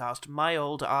the podcast, my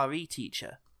old RE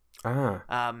teacher.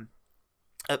 At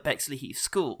Bexley Heath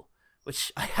School,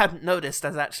 which I hadn't noticed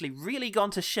has actually really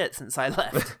gone to shit since I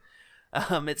left.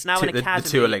 It's now an academy. The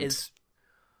two are linked.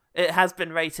 It has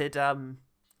been rated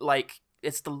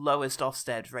it's the lowest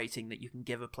Ofsted rating that you can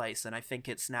give a place, and I think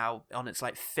it's now on its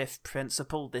fifth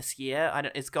principal this year.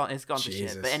 It's gone to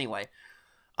shit. But anyway,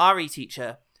 RE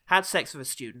teacher had sex with a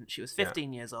student. She was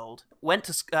 15 years old. Went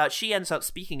to she ends up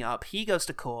speaking up. He goes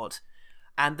to court,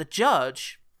 and the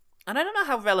judge. And I don't know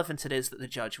how relevant it is that the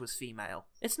judge was female.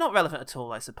 It's not relevant at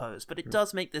all, I suppose, but it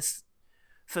does make this,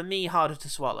 for me, harder to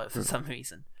swallow for some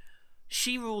reason.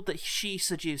 She ruled that she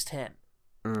seduced him.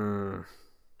 And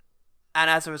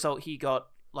as a result, he got,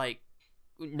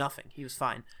 nothing. He was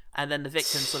fine. And then the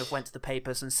victim sort of went to the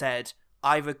papers and said,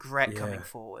 I regret coming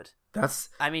forward.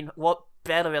 I mean, what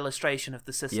better illustration of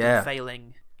the system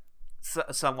failing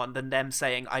someone than them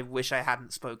saying, "I wish I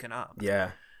hadn't spoken up."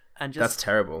 Yeah. And that's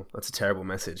terrible. That's a terrible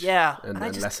message. Yeah, and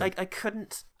I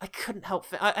couldn't help.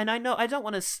 And I know I don't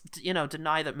want to,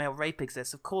 deny that male rape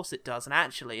exists. Of course it does, and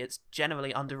actually, it's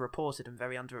generally underreported and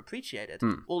very underappreciated.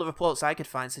 All the reports I could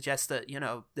find suggest that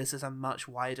this is a much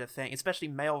wider thing, especially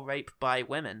male rape by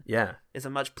women. Yeah, is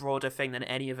a much broader thing than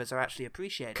any of us are actually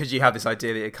appreciating. Because you have this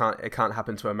idea that it can't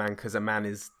happen to a man because a man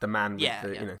is the man.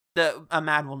 A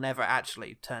man will never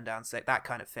actually turn down sex, that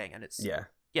kind of thing, and it's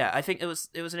I think it was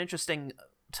an interesting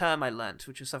term I learnt,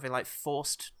 which was something like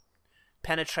forced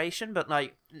penetration, but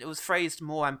like it was phrased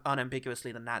more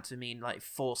unambiguously than that to mean like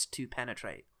forced to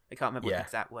penetrate. I can't remember what the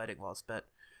exact wording was, but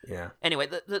anyway,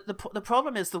 the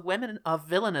problem is the women are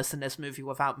villainous in this movie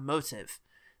without motive.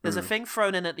 There's a thing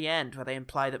thrown in at the end where they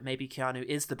imply that maybe Keanu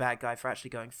is the bad guy for actually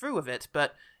going through with it,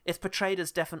 but it's portrayed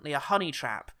as definitely a honey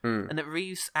trap, and that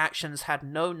Reeves' actions had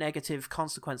no negative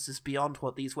consequences beyond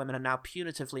what these women are now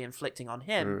punitively inflicting on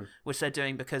him, which they're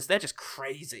doing because they're just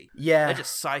crazy. Yeah. They're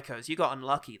just psychos. You got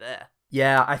unlucky there.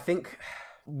 Yeah, I think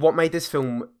what made this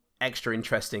film extra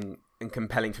interesting and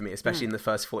compelling for me, especially in the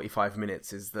first 45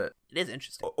 minutes, is that it is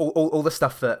interesting. All the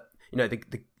stuff that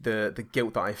the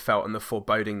guilt that I felt and the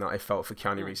foreboding that I felt for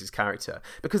Keanu Reeves' character,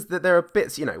 because there are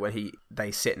bits when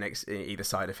they sit next either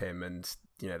side of him and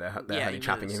they're honey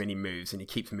trapping him and he moves and he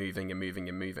keeps moving and moving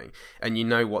and moving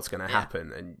and what's going to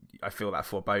happen, and I feel that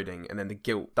foreboding, and then the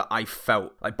guilt that I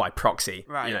felt like by proxy,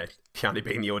 Keanu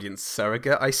being the audience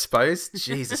surrogate, I suppose.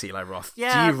 Jesus, Eli Roth.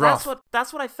 Yeah,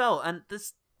 that's what I felt, and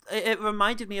this. It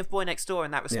reminded me of Boy Next Door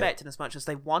in that respect, in as much as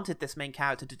they wanted this main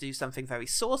character to do something very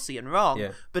saucy and wrong,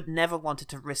 but never wanted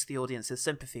to risk the audience's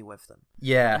sympathy with them.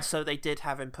 Yeah. And so they did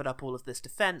have him put up all of this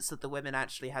defense that the women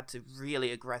actually had to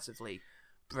really aggressively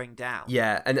bring down.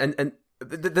 Yeah, and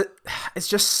it's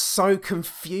just so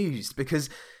confused because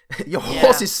your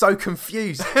horse is so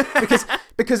confused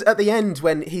because at the end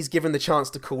when he's given the chance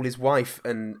to call his wife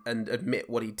and admit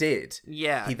what he did,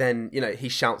 he then he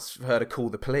shouts for her to call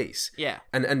the police.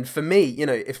 And for me,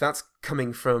 if that's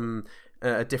coming from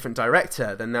a different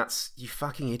director, then that's, you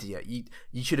fucking idiot.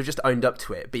 You should have just owned up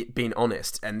to it, being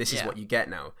honest, and this is what you get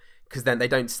now. Because then they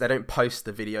don't post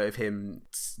the video of him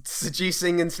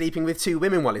seducing and sleeping with two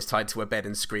women while he's tied to a bed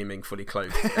and screaming fully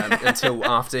clothed until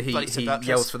after he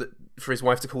yells for his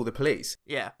wife to call the police.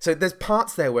 Yeah. So there's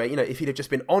parts there where if he'd have just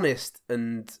been honest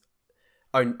and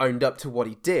owned up to what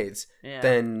he did,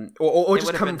 then or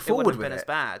just come forward with it. It would have been as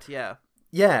bad. Yeah.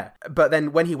 Yeah, but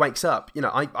then when he wakes up,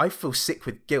 I feel sick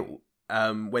with guilt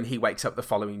when he wakes up the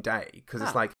following day, because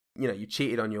it's like, you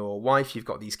cheated on your wife, you've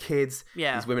got these kids,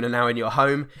 these women are now in your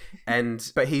home,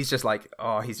 but he's just like,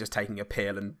 he's just taking a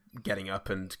pill and getting up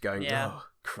and going,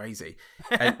 crazy.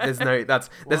 And there's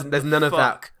none of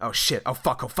that, oh shit, oh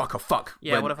fuck.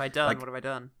 Yeah, what have I done? What have I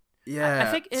done? Yeah.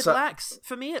 I think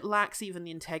it lacks even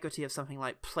the integrity of something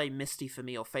like Play Misty for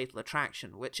Me or Fatal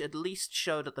Attraction, which at least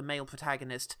showed that the male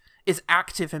protagonist is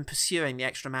active in pursuing the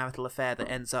extramarital affair that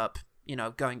ends up,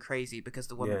 going crazy because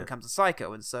the woman becomes a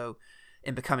psycho, and so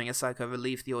in becoming a psycho,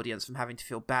 relieve the audience from having to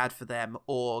feel bad for them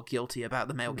or guilty about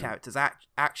the male character's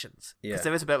actions. Because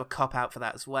there is a bit of a cop-out for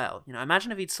that as well.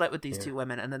 Imagine if he'd slept with these two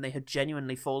women and then they had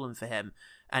genuinely fallen for him,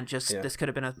 and just this could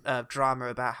have been a drama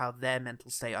about how their mental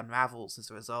state unravels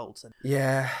as a result. And,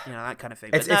 that kind of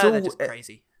thing. But they're just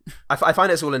crazy. I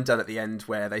find it's all undone at the end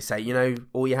where they say,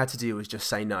 all you had to do was just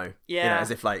say no. Yeah.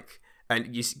 As if like...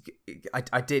 And you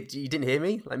didn't hear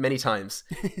me like many times,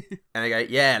 and they go,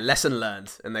 "Yeah, lesson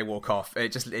learned," and they walk off.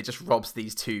 It just robs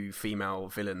these two female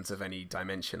villains of any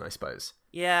dimension, I suppose.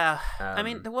 Yeah, I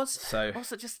mean, there was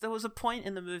a point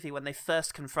in the movie when they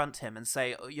first confront him and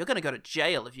say, "You're going to go to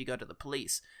jail if you go to the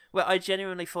police," where I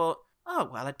genuinely thought, "Oh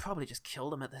well, I'd probably just kill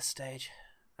them at this stage."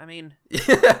 I mean,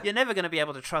 you're never going to be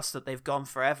able to trust that they've gone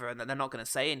forever and that they're not going to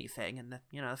say anything, and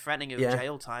threatening you with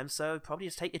jail time. So probably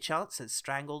just take your chances,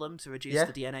 strangle them to reduce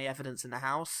the DNA evidence in the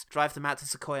house, drive them out to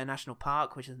Sequoia National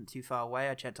Park, which isn't too far away.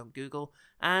 I checked on Google,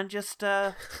 and just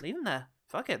leave them there.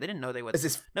 Fuck it, they didn't know they were.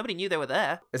 Nobody knew they were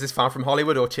there. Is this far from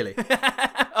Hollywood or Chile?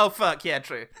 Oh fuck, yeah,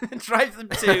 true. Drive them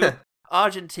to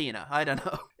Argentina. I don't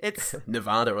know. It's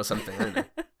Nevada or something. I don't know.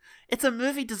 It's a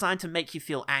movie designed to make you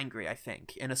feel angry, I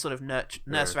think, in a sort of Nurse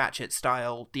Ratched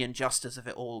style, the injustice of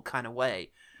it all kind of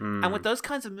way. And with those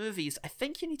kinds of movies, I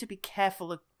think you need to be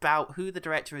careful about who the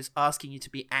director is asking you to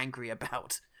be angry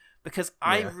about. Because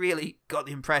I really got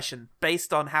the impression,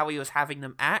 based on how he was having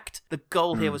them act, the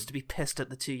goal here was to be pissed at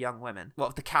the two young women.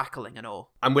 What, the cackling and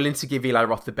all. I'm willing to give Eli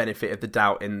Roth the benefit of the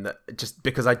doubt in that, just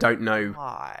because I don't know.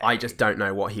 Why? I just don't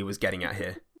know what he was getting at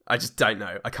here. I just don't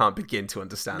know. I can't begin to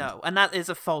understand. No, and that is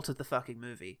a fault of the fucking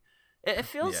movie. It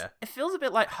feels a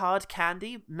bit like Hard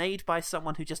Candy, made by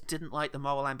someone who just didn't like the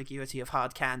moral ambiguity of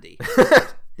Hard Candy.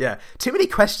 Yeah, too many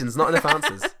questions, not enough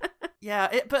answers.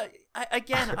 Yeah, but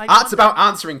again, Art's about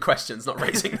answering questions, not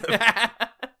raising them.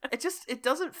 It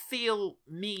doesn't feel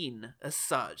mean as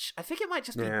such. I think it might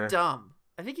just be dumb.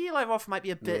 I think Eli Roth might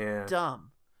be a bit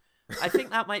dumb. I think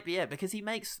that might be it, because he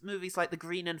makes movies like The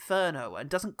Green Inferno and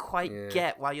doesn't quite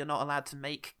get why you're not allowed to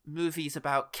make movies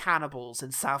about cannibals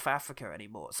in South America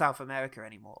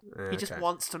anymore. He just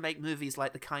wants to make movies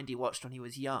like the kind he watched when he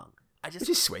was young. Which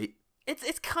is sweet.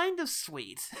 It's kind of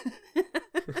sweet.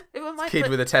 Kid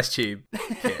with a test tube.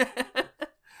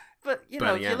 But,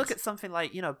 if you look at something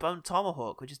like, Bone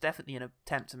Tomahawk, which is definitely an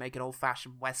attempt to make an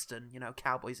old-fashioned Western,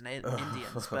 cowboys and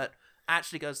Indians, but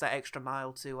actually goes that extra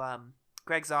mile to...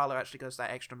 Greg Zahler actually goes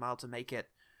that extra mile to make it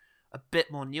a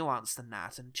bit more nuanced than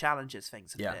that and challenges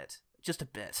things a bit. Just a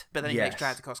bit. But then he makes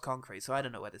Dragged Across Concrete, so I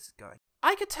don't know where this is going.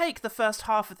 I could take the first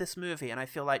half of this movie and I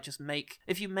feel like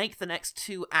if you make the next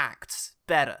 2 acts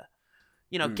better,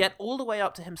 get all the way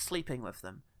up to him sleeping with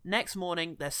them. Next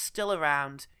morning, they're still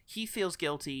around. He feels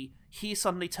guilty. He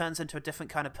suddenly turns into a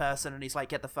different kind of person and he's like,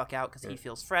 get the fuck out because he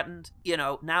feels threatened.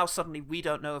 Now suddenly we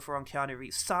don't know if we're on Keanu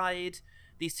Reeves' side.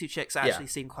 These 2 chicks actually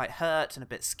seem quite hurt and a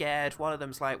bit scared. One of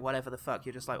them's like, whatever the fuck,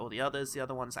 you're just like all the others. The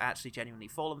other one's actually genuinely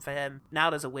fallen for him. Now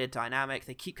there's a weird dynamic.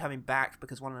 They keep coming back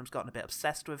because one of them's gotten a bit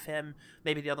obsessed with him.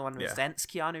 Maybe the other one resents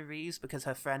Keanu Reeves because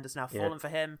her friend has now fallen for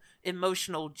him.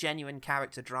 Emotional, genuine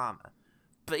character drama.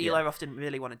 But Eli Roth didn't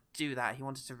really want to do that. He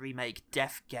wanted to remake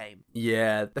Death Game.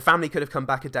 Yeah, the family could have come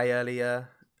back a day earlier.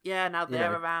 Yeah, now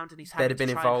they're around and he's having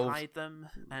to try and hide them.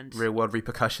 And real world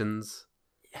repercussions.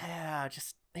 Yeah,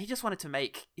 he just wanted to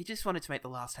make The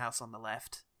Last House on the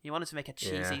Left. He wanted to make a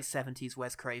cheesy 70s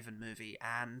Wes Craven movie,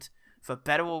 and for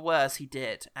better or worse, he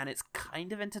did. And it's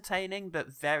kind of entertaining, but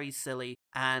very silly,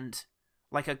 and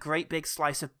like a great big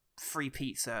slice of free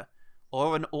pizza,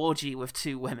 or an orgy with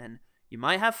 2 women. You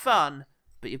might have fun,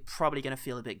 but you're probably going to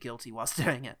feel a bit guilty whilst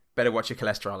doing it. Better watch your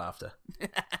cholesterol after.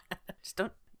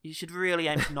 You should really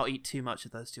aim to not eat too much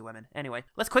of those 2 women. Anyway,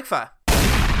 let's quickfire.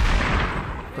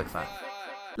 Quickfire.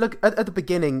 Look, at the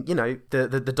beginning,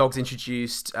 the dog's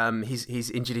introduced, he's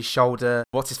injured his shoulder,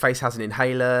 What's-His-Face has an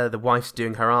inhaler, the wife's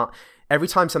doing her art. Every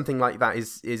time something like that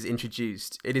is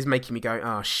introduced, it is making me go,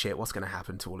 oh shit, what's going to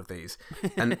happen to all of these?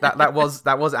 And that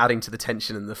was adding to the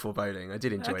tension and the foreboding. I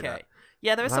did enjoy that.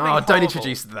 Yeah, there is something horrible. Don't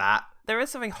introduce that. There is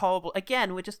something horrible.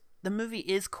 Again, the movie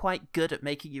is quite good at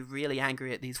making you really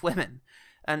angry at these women.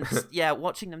 And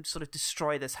watching them sort of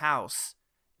destroy this house,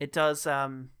 it does...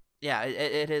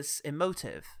 it is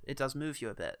emotive. It does move you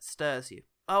a bit, stirs you.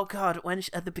 Oh god, when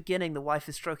at the beginning the wife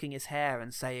is stroking his hair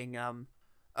and saying,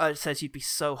 it says you'd be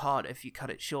so hot if you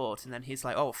cut it short, and then he's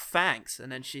like, oh, thanks,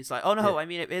 and then she's like, oh no, I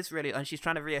mean, it is really, and she's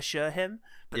trying to reassure him,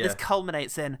 but this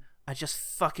culminates in, I just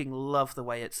fucking love the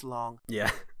way it's long.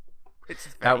 Yeah.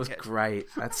 That was great.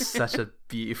 That's such a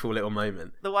beautiful little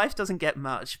moment. The wife doesn't get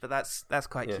much, but that's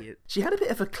quite cute. She had a bit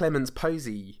of a Clemens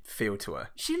Posey feel to her.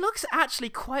 She looks actually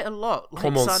quite a lot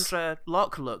like Sandra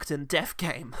Locke looked in Death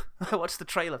Game. I watched the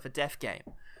trailer for Death Game.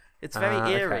 It's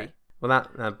very eerie. Okay. Well,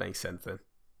 that makes sense then.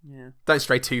 Yeah. Don't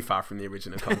stray too far from the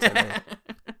original content.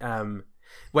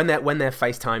 When they're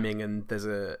FaceTiming and there's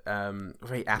a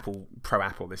very pro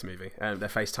Apple this movie. They're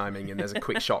FaceTiming and there's a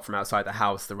quick shot from outside the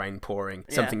house, the rain pouring,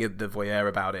 something the voyeur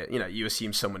about it. You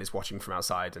assume someone is watching from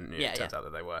outside, and it turns out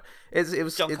that they were.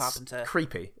 It's John Carpenter.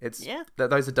 Creepy.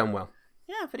 Those are done well.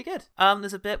 Yeah, pretty good.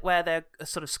 There's a bit where they're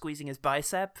sort of squeezing his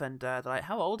bicep, and they're like,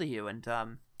 "How old are you?" And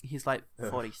he's like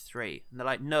 43, and they're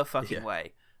like, "No fucking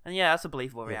way." And that's a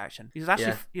believable reaction. He was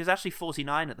actually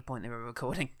 49 at the point they were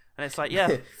recording. And it's like,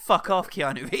 fuck off,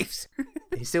 Keanu Reeves.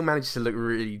 He still manages to look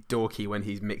really dorky when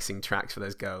he's mixing tracks for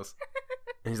those girls.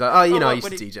 And he's like, I used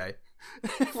to DJ.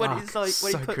 when he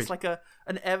puts like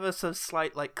an ever so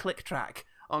slight like click track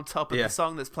on top of the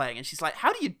song that's playing, and she's like,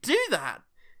 how do you do that?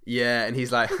 Yeah, and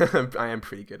he's like, I am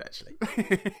pretty good actually.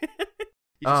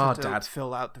 You just have to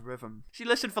fill out the rhythm. She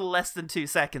listened for less than 2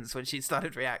 seconds when she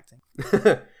started reacting.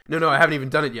 No, I haven't even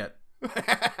done it yet.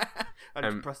 I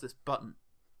need to press this button.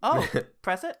 Oh,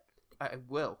 press it? I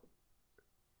will.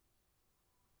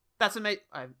 That's amazing.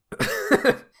 I'm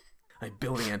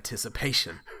building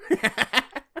anticipation.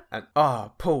 And,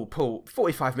 Paul,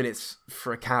 45 minutes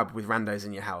for a cab with randos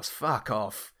in your house. Fuck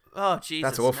off. Oh, Jesus,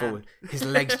 that's awful. Man. His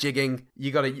legs jigging.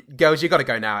 Girls, you gotta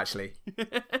go now, actually. You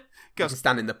can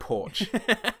stand in the porch.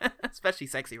 Especially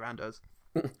sexy randos.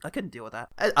 I couldn't deal with that.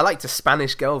 I liked a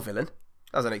Spanish girl villain.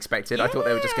 That was unexpected. I thought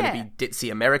they were just going to be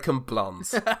ditzy American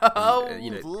blondes. Oh,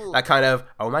 that kind of,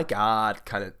 oh my God,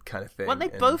 kind of thing. Weren't they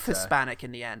both Hispanic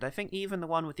in the end? I think even the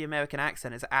one with the American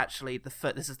accent is actually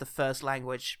this is the first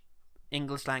English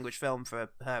language film for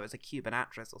her as a Cuban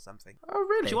actress or something. Oh,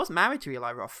 really? She was married to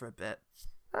Eli Roth for a bit.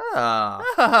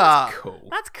 That's cool.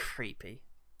 That's creepy.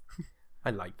 I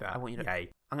like that. I want you to. Yay.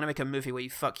 I'm gonna make a movie where you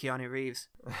fuck Keanu Reeves.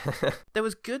 There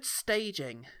was good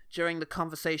staging during the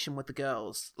conversation with the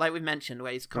girls, like we mentioned,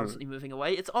 where he's constantly moving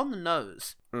away. It's on the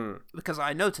nose because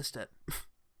I noticed it,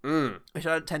 which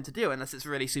I don't tend to do unless it's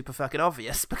really super fucking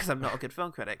obvious because I'm not a good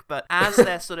film critic. But as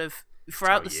they're sort of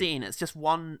throughout the scene, it's just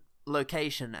one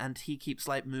location, and he keeps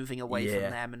like moving away from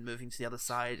them and moving to the other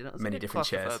side, and it was many different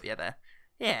chairs. There.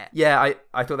 Yeah,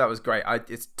 I thought that was great.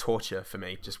 It's torture for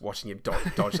me just watching him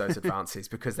dodge those advances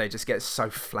because they just get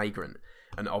so flagrant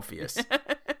and obvious.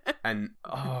 And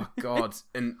oh God,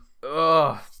 and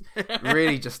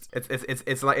really just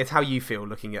it's like it's how you feel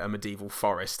looking at a medieval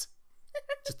forest.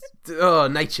 Just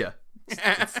nature.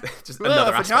 It's just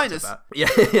another aspect of that.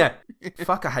 Yeah.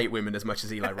 Fuck, I hate women as much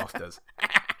as Eli Roth does.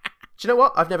 Do you know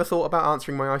what? I've never thought about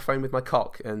answering my iPhone with my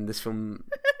cock, and this film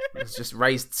has just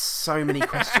raised so many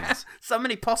questions. So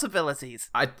many possibilities.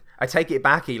 I take it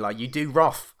back, Eli. You do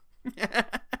Roth.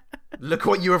 Look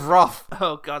what you have Roth.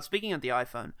 Oh, God. Speaking of the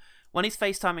iPhone, when he's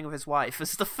FaceTiming with his wife,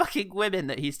 it's the fucking women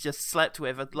that he's just slept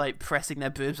with are, like, pressing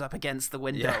their boobs up against the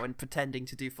window and pretending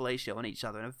to do fellatio on each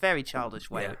other in a very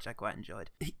childish way, which I quite enjoyed.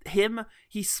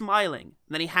 He's smiling,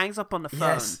 and then he hangs up on the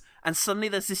phone, and suddenly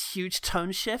there's this huge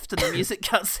tone shift, and the music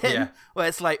cuts in, where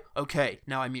it's like, okay,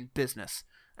 now I mean business.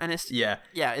 And it's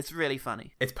it's really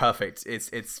funny. It's perfect.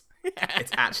 It's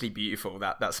actually beautiful,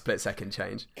 that split second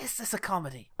change. Is this a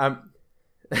comedy? What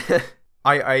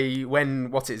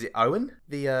is it, Owen?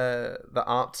 The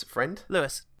art friend?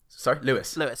 Lewis. Sorry,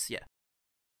 Lewis. Lewis, yeah.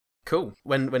 Cool.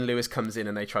 When Lewis comes in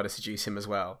and they try to seduce him as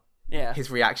well. Yeah.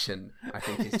 His reaction, I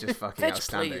think, is just fucking Bitch,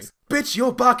 outstanding. please. Bitch,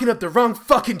 you're barking up the wrong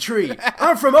fucking tree.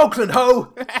 I'm from Oakland,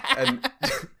 ho! And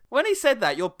when he said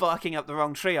that, you're barking up the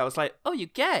wrong tree, I was like, oh, you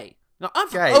gay? No, I'm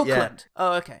from gay, Oakland. Yeah.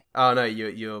 Oh, okay. Oh no,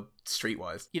 you're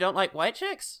streetwise. You don't like white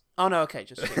chicks? Oh no, okay,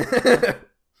 just I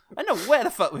don't know where the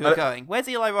fuck we were going. Where's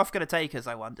Eli Roth going to take us,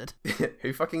 I wondered.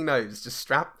 Who fucking knows? Just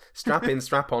strap in,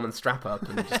 strap on, and strap up,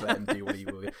 and just let him do what he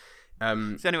will.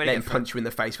 Let him punch you in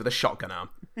the face with a shotgun arm.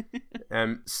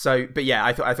 But yeah,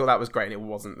 I thought that was great, and it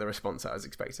wasn't the response I was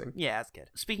expecting. Yeah, that's good.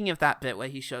 Speaking of that bit where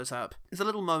he shows up, there's a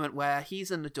little moment where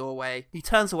he's in the doorway, he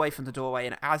turns away from the doorway,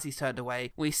 and as he's turned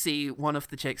away, we see one of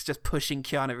the chicks just pushing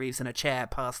Keanu Reeves in a chair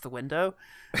past the window.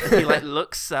 And he like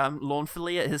looks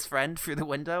mournfully at his friend through the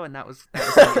window, and that was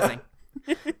amazing.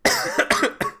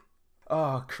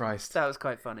 Oh, Christ. That was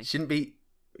quite funny.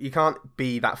 You can't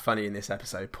be that funny in this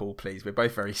episode, Paul, please. We're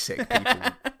both very sick people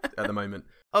at the moment.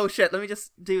 Oh, shit. Let me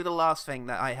just do the last thing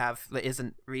that I have that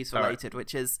isn't Reeves related,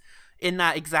 which is in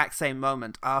that exact same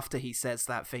moment after he says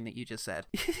that thing that you just said.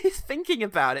 He's thinking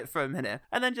about it for a minute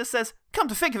and then just says, come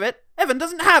to think of it, Evan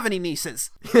doesn't have any nieces.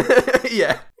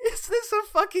 Yeah. Is this a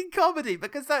fucking comedy?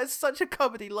 Because that is such a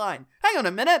comedy line. Hang on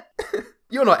a minute.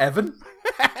 You're not Evan.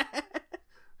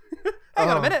 Hang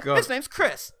on a minute. God. His name's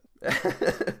Chris.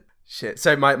 Shit.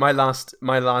 So my last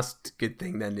good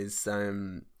thing then is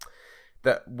that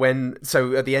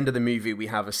at the end of the movie we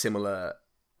have a similar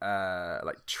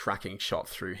like tracking shot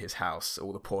through his house,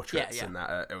 all the portraits and that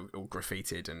are all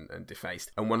graffitied and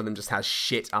defaced, and one of them just has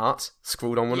shit art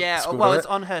scrawled on one. Yeah, well, it's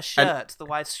on her shirt, the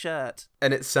wife's shirt,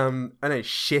 and it's I know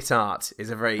shit art is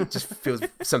a very just feels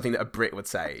something that a Brit would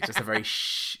say. Just a very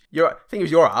your thing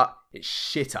is your art. It's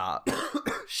shit art.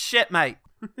 Shit, mate.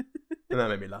 And that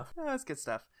made me laugh. Oh, that's good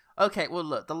stuff. Okay, well,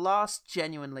 look, the last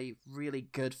genuinely really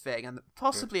good thing, and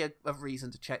possibly a reason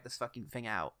to check this fucking thing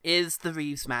out, is the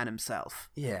Reeves man himself.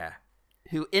 Yeah.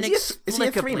 Who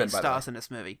inexplicably stars in this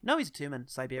movie. No, he's a two-man.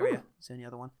 Siberia is the only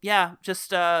other one. Yeah, just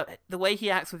the way he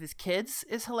acts with his kids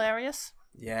is hilarious.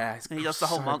 Yeah. And he does the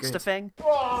whole monster thing.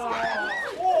 Whoa!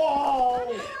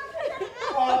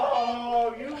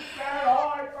 Whoa! You can't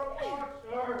hide from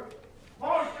Monster!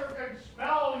 Monster can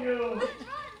smell you!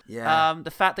 Yeah.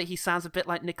 The fact that he sounds a bit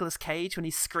like Nicolas Cage when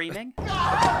he's screaming.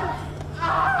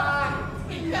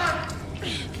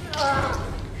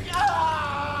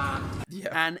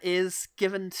 And is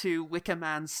given to Wicker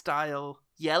Man style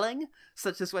yelling,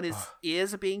 such as when his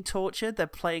ears are being tortured, they're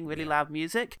playing really loud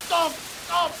music. Stop!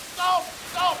 Stop! Stop!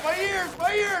 Stop! My ears!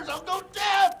 My ears! I'll go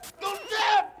deaf! Go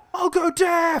deaf! I'll go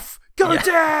deaf! Go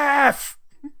deaf!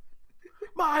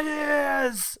 My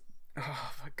ears!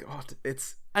 Oh my god,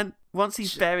 it's... And once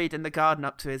he's buried in the garden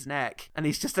up to his neck, and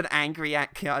he's just an angry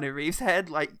at Keanu Reeves' head,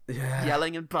 like,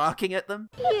 yelling and barking at them.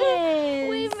 Yes.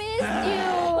 We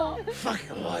missed you.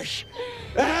 Fucking lush.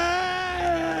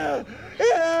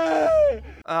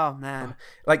 Oh, man.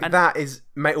 Like, and that is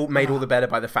made all the better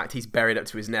by the fact he's buried up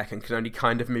to his neck and can only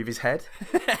kind of move his head.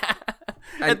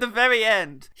 At the very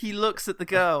end, he looks at the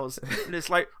girls, and it's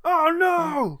like, oh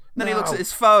no! And then he looks at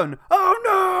his phone, oh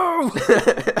no!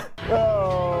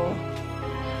 No.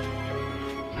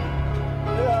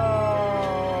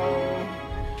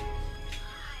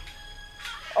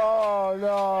 Oh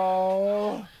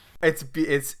no. It's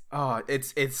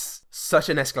such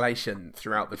an escalation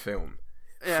throughout the film.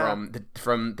 Yeah.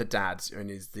 From the dad,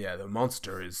 and the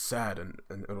monster is sad and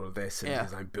all of this,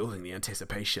 and I'm building the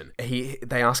anticipation.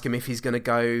 They ask him if he's going to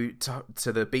go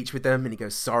to the beach with them, and he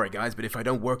goes, sorry guys, but if I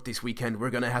don't work this weekend,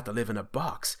 we're going to have to live in a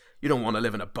box. You don't want to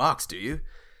live in a box, do you?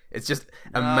 It's just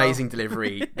amazing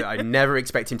delivery that I never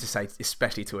expect him to say,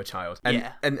 especially to a child.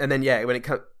 And then when it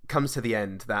comes to the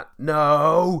end, that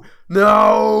no,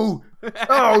 oh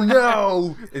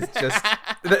no, it's just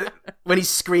when he's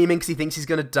screaming because he thinks he's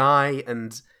gonna die,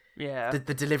 and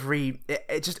the delivery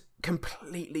it just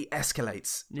completely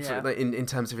escalates in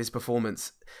terms of his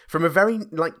performance from a very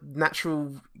like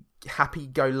natural,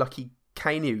 happy-go-lucky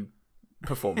Keanu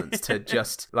performance to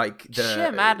just like the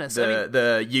sheer madness,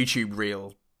 the YouTube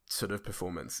reel sort of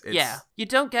performance. You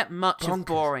don't get much of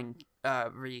boring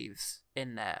Reeves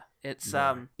in there. It's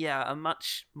a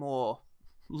much more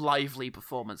lively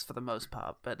performance for the most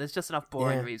part, but there's just enough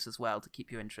boring Reeves as well to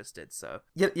keep you interested. So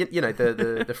you know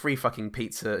the free fucking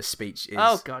pizza speech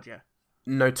is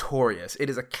notorious. It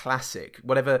is a classic.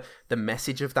 Whatever the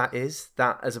message of that is,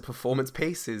 that as a performance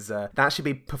piece is that should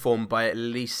be performed by at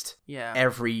least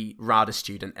every RADA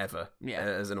student ever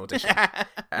as an audition.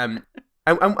 And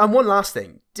one last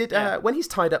thing, when he's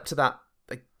tied up to that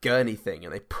gurney thing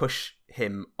and they push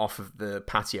him off of the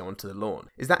patio onto the lawn,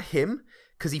 is that him?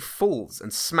 Because he falls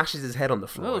and smashes his head on the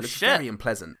floor. And it's very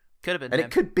unpleasant. Could have been him. And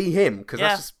it could be him, because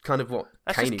that's just kind of what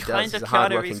Keanu does. He's a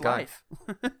hard-working guy.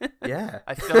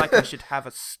 I feel like I should have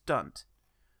a stunt.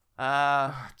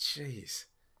 Jeez.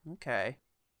 Okay.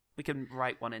 We can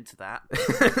write one into that.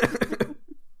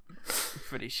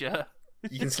 Pretty sure.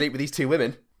 You can sleep with these two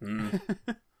women.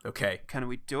 Okay. Can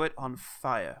we do it on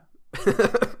fire?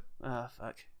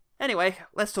 Fuck. Anyway,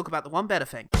 let's talk about the one better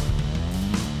thing.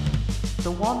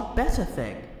 The one better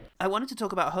thing. I wanted to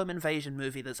talk about a home invasion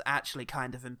movie that's actually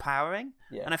kind of empowering.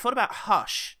 Yeah. And I thought about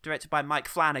Hush, directed by Mike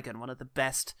Flanagan, one of the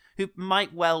best, who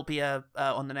might well be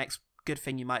on the next good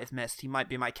thing you might have missed. He might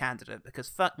be my candidate, because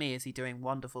fuck me, is he doing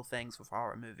wonderful things with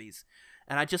horror movies.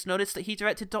 And I just noticed that he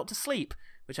directed Dr. Sleep,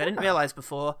 which I didn't realize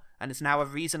before, and is now a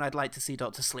reason I'd like to see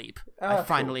Dr. Sleep. I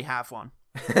finally have one.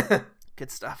 Good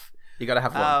stuff. You gotta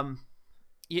have one.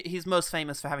 He's most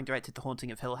famous for having directed The Haunting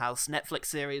of Hill House Netflix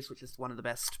series, which is one of the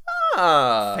best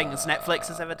things Netflix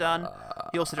has ever done.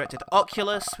 He also directed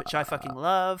Oculus, which I fucking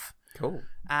love. Cool.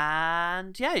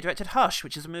 And he directed Hush,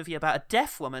 which is a movie about a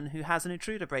deaf woman who has an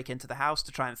intruder break into the house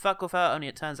to try and fuck with her, only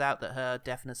it turns out that her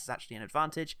deafness is actually an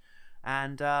advantage,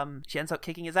 and she ends up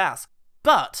kicking his ass.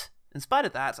 But, in spite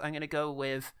of that, I'm going to go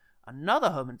with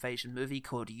another home invasion movie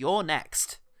called You're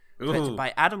Next, directed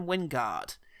by Adam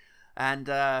Wingard. And,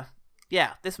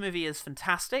 this movie is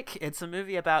fantastic. It's a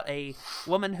movie about a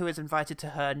woman who is invited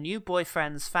to her new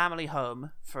boyfriend's family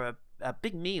home for a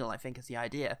big meal, I think is the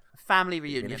idea. A family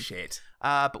reunion. Shit.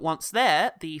 But once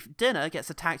there, the dinner gets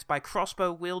attacked by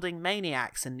crossbow-wielding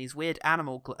maniacs in these weird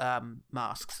animal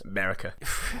masks. America.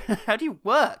 How do you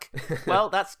work? Well,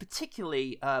 that's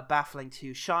particularly baffling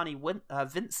to Shani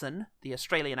Vinson, the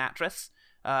Australian actress,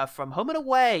 from Home and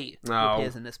Away, who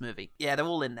appears in this movie. Yeah, they're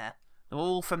all in there.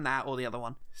 All from that or the other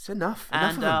one. It's enough.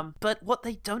 And but what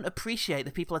they don't appreciate,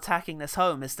 the people attacking this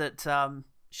home, is that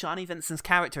Shani Vinson's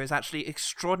character is actually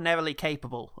extraordinarily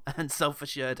capable and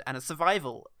self-assured and a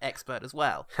survival expert as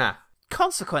well. Huh.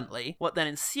 Consequently, what then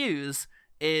ensues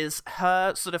is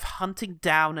her sort of hunting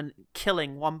down and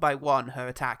killing one by one her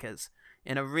attackers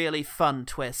in a really fun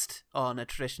twist on a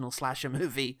traditional slasher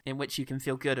movie in which you can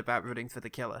feel good about rooting for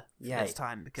the killer this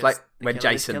time, because it's like the when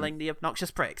killer Jason is killing the obnoxious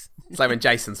pricks. It's like when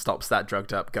Jason stops that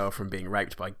drugged up girl from being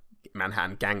raped by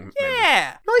Manhattan gang members.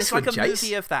 Yeah! Nice it's like a Jace.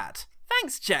 movie of that.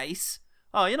 Thanks, Jace.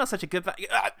 Oh, you're not such a good...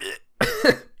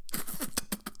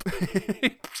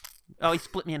 Oh, he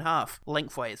split me in half,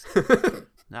 lengthways.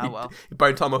 Oh, well. He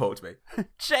bone tomahawked me.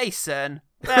 Jason!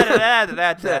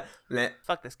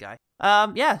 Fuck this guy.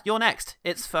 You're Next.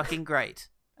 It's fucking great.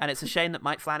 And it's a shame that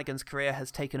Mike Flanagan's career has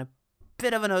taken a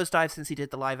bit of a nosedive since he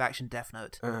did the live-action Death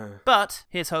Note. But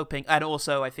here's hoping, and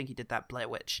also I think he did that Blair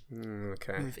Witch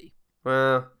movie.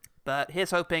 Well, but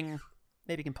here's hoping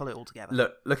maybe he can pull it all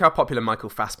together. Look how popular Michael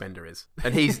Fassbender is,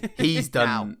 and he's done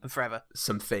now and forever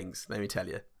some things. Let me tell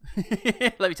you.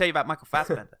 Let me tell you about Michael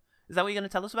Fassbender. Is that what you're going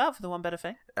to tell us about for the One Better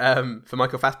Thing? For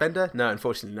Michael Fassbender? No,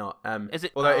 unfortunately not. Is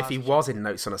it? Although if he was in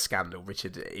Notes on a Scandal,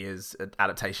 Richard, is an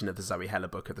adaptation of the Zoe Heller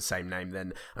book of the same name,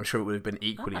 then I'm sure it would have been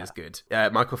equally as good.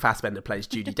 Michael Fassbender plays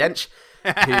Judi Dench,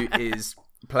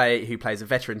 who plays a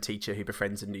veteran teacher who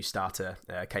befriends a new starter,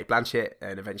 Kate Blanchett,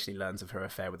 and eventually learns of her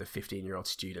affair with a 15-year-old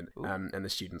student, and the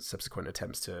student's subsequent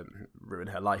attempts to ruin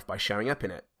her life by showing up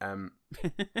in it.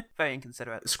 Very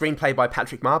inconsiderate. Screenplay by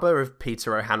Patrick Marber of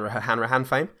Peter O'Hanrahan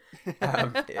fame.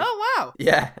 Oh, wow.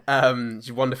 Yeah,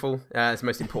 she's wonderful. It's the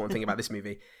most important thing about this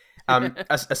movie.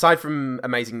 Aside from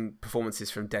amazing performances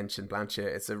from Dench and Blanchett,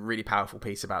 it's a really powerful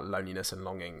piece about loneliness and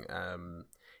longing,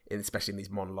 especially in these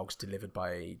monologues delivered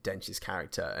by Dench's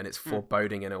character, and it's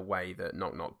foreboding in a way that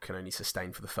Knock Knock can only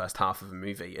sustain for the first half of a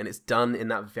movie, and it's done in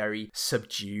that very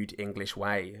subdued English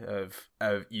way of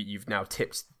you've now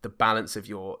tipped the balance of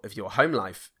your home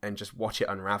life and just watch it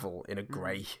unravel in a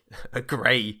grey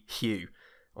hue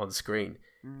on screen.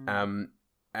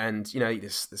 And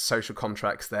there's social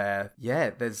contracts there. Yeah,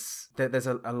 there's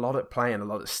a lot at play and a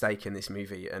lot at stake in this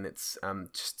movie, and it's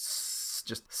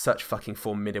just such fucking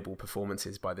formidable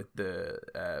performances by the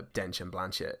Dench and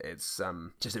Blanchett. It's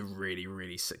just a really,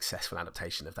 really successful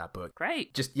adaptation of that book.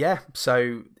 Great.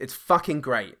 So it's fucking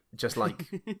great. Just like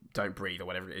Don't Breathe or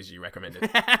whatever it is you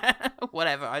recommended.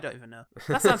 Whatever, I don't even know.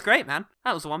 That sounds great, man.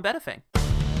 That was the One Better Thing.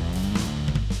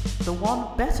 The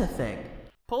One Better Thing.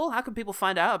 Paul, how can people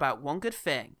find out about One Good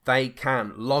Thing? They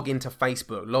can log into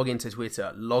Facebook, log into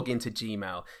Twitter, log into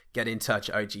Gmail, get in touch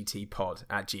at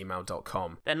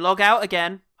ogtpod@gmail.com. Then log out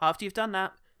again after you've done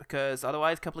that, because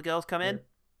otherwise a couple of girls come in,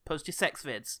 post your sex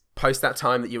vids. Post that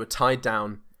time that you were tied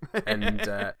down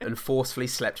and forcefully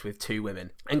slept with 2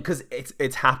 women. And because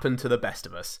it's happened to the best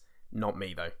of us. Not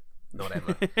me, though. Not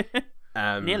ever.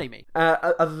 Nearly me.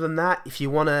 Other than that, if you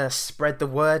want to spread the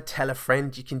word, tell a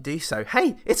friend, you can do so.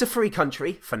 Hey, it's a free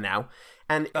country for now.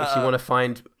 And if you want to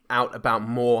find out about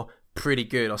more pretty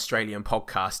good Australian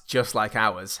podcasts just like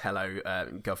ours, hello,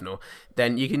 Governor,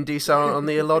 then you can do so on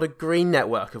the A Lot of Green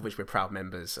network, of which we're proud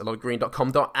members.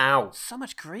 alotofgreen.com.au. So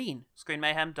much green. Screen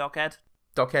Mayhem, Dockhead.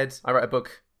 Dockhead. I wrote a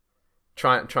book.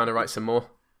 Trying to write some more.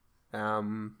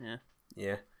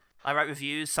 Yeah. I write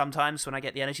reviews sometimes when I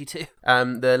get the energy to.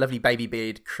 The lovely Baby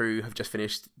Beard crew have just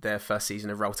finished their first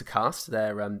season of Roll to Cast.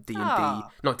 Their D&D,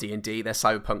 not D&D, their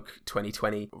Cyberpunk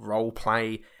 2020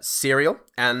 role-play serial.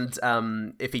 And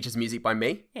it features music by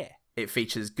me. Yeah. It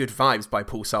features Good Vibes by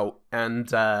Paul Salt.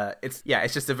 And it's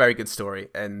just a very good story.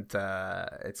 And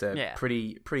it's a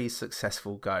pretty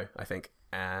successful go, I think.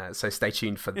 So stay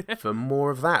tuned for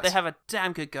more of that. They have a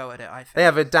damn good go at it, I think. They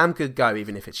have a damn good go,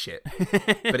 even if it's shit.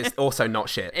 But it's also not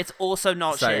shit. It's also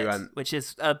not shit, which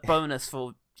is a bonus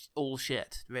for all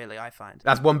shit, really, I find.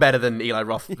 That's one better than Eli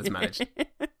Roth has managed.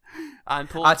 I'm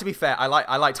Paul. To be fair, I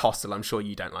liked Hostel. I'm sure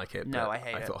you don't like it. No, I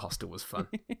hate it. I thought Hostel was fun.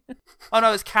 Oh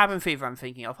no, it's Cabin Fever I'm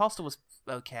thinking of. Hostel was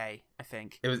okay, I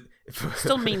think. It was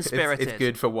still mean-spirited. It's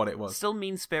good for what it was. Still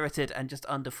mean-spirited and just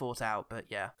under-thought out, but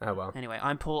yeah. Oh well. Anyway,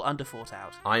 I'm Paul Under-thought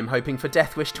out. I'm hoping for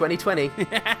Death Wish 2020.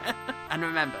 And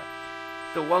remember,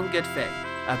 the one good thing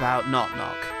about Knock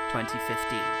Knock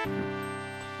 2015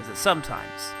 is that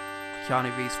sometimes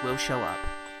Keanu Reeves will show up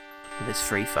with his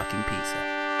free fucking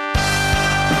pizza.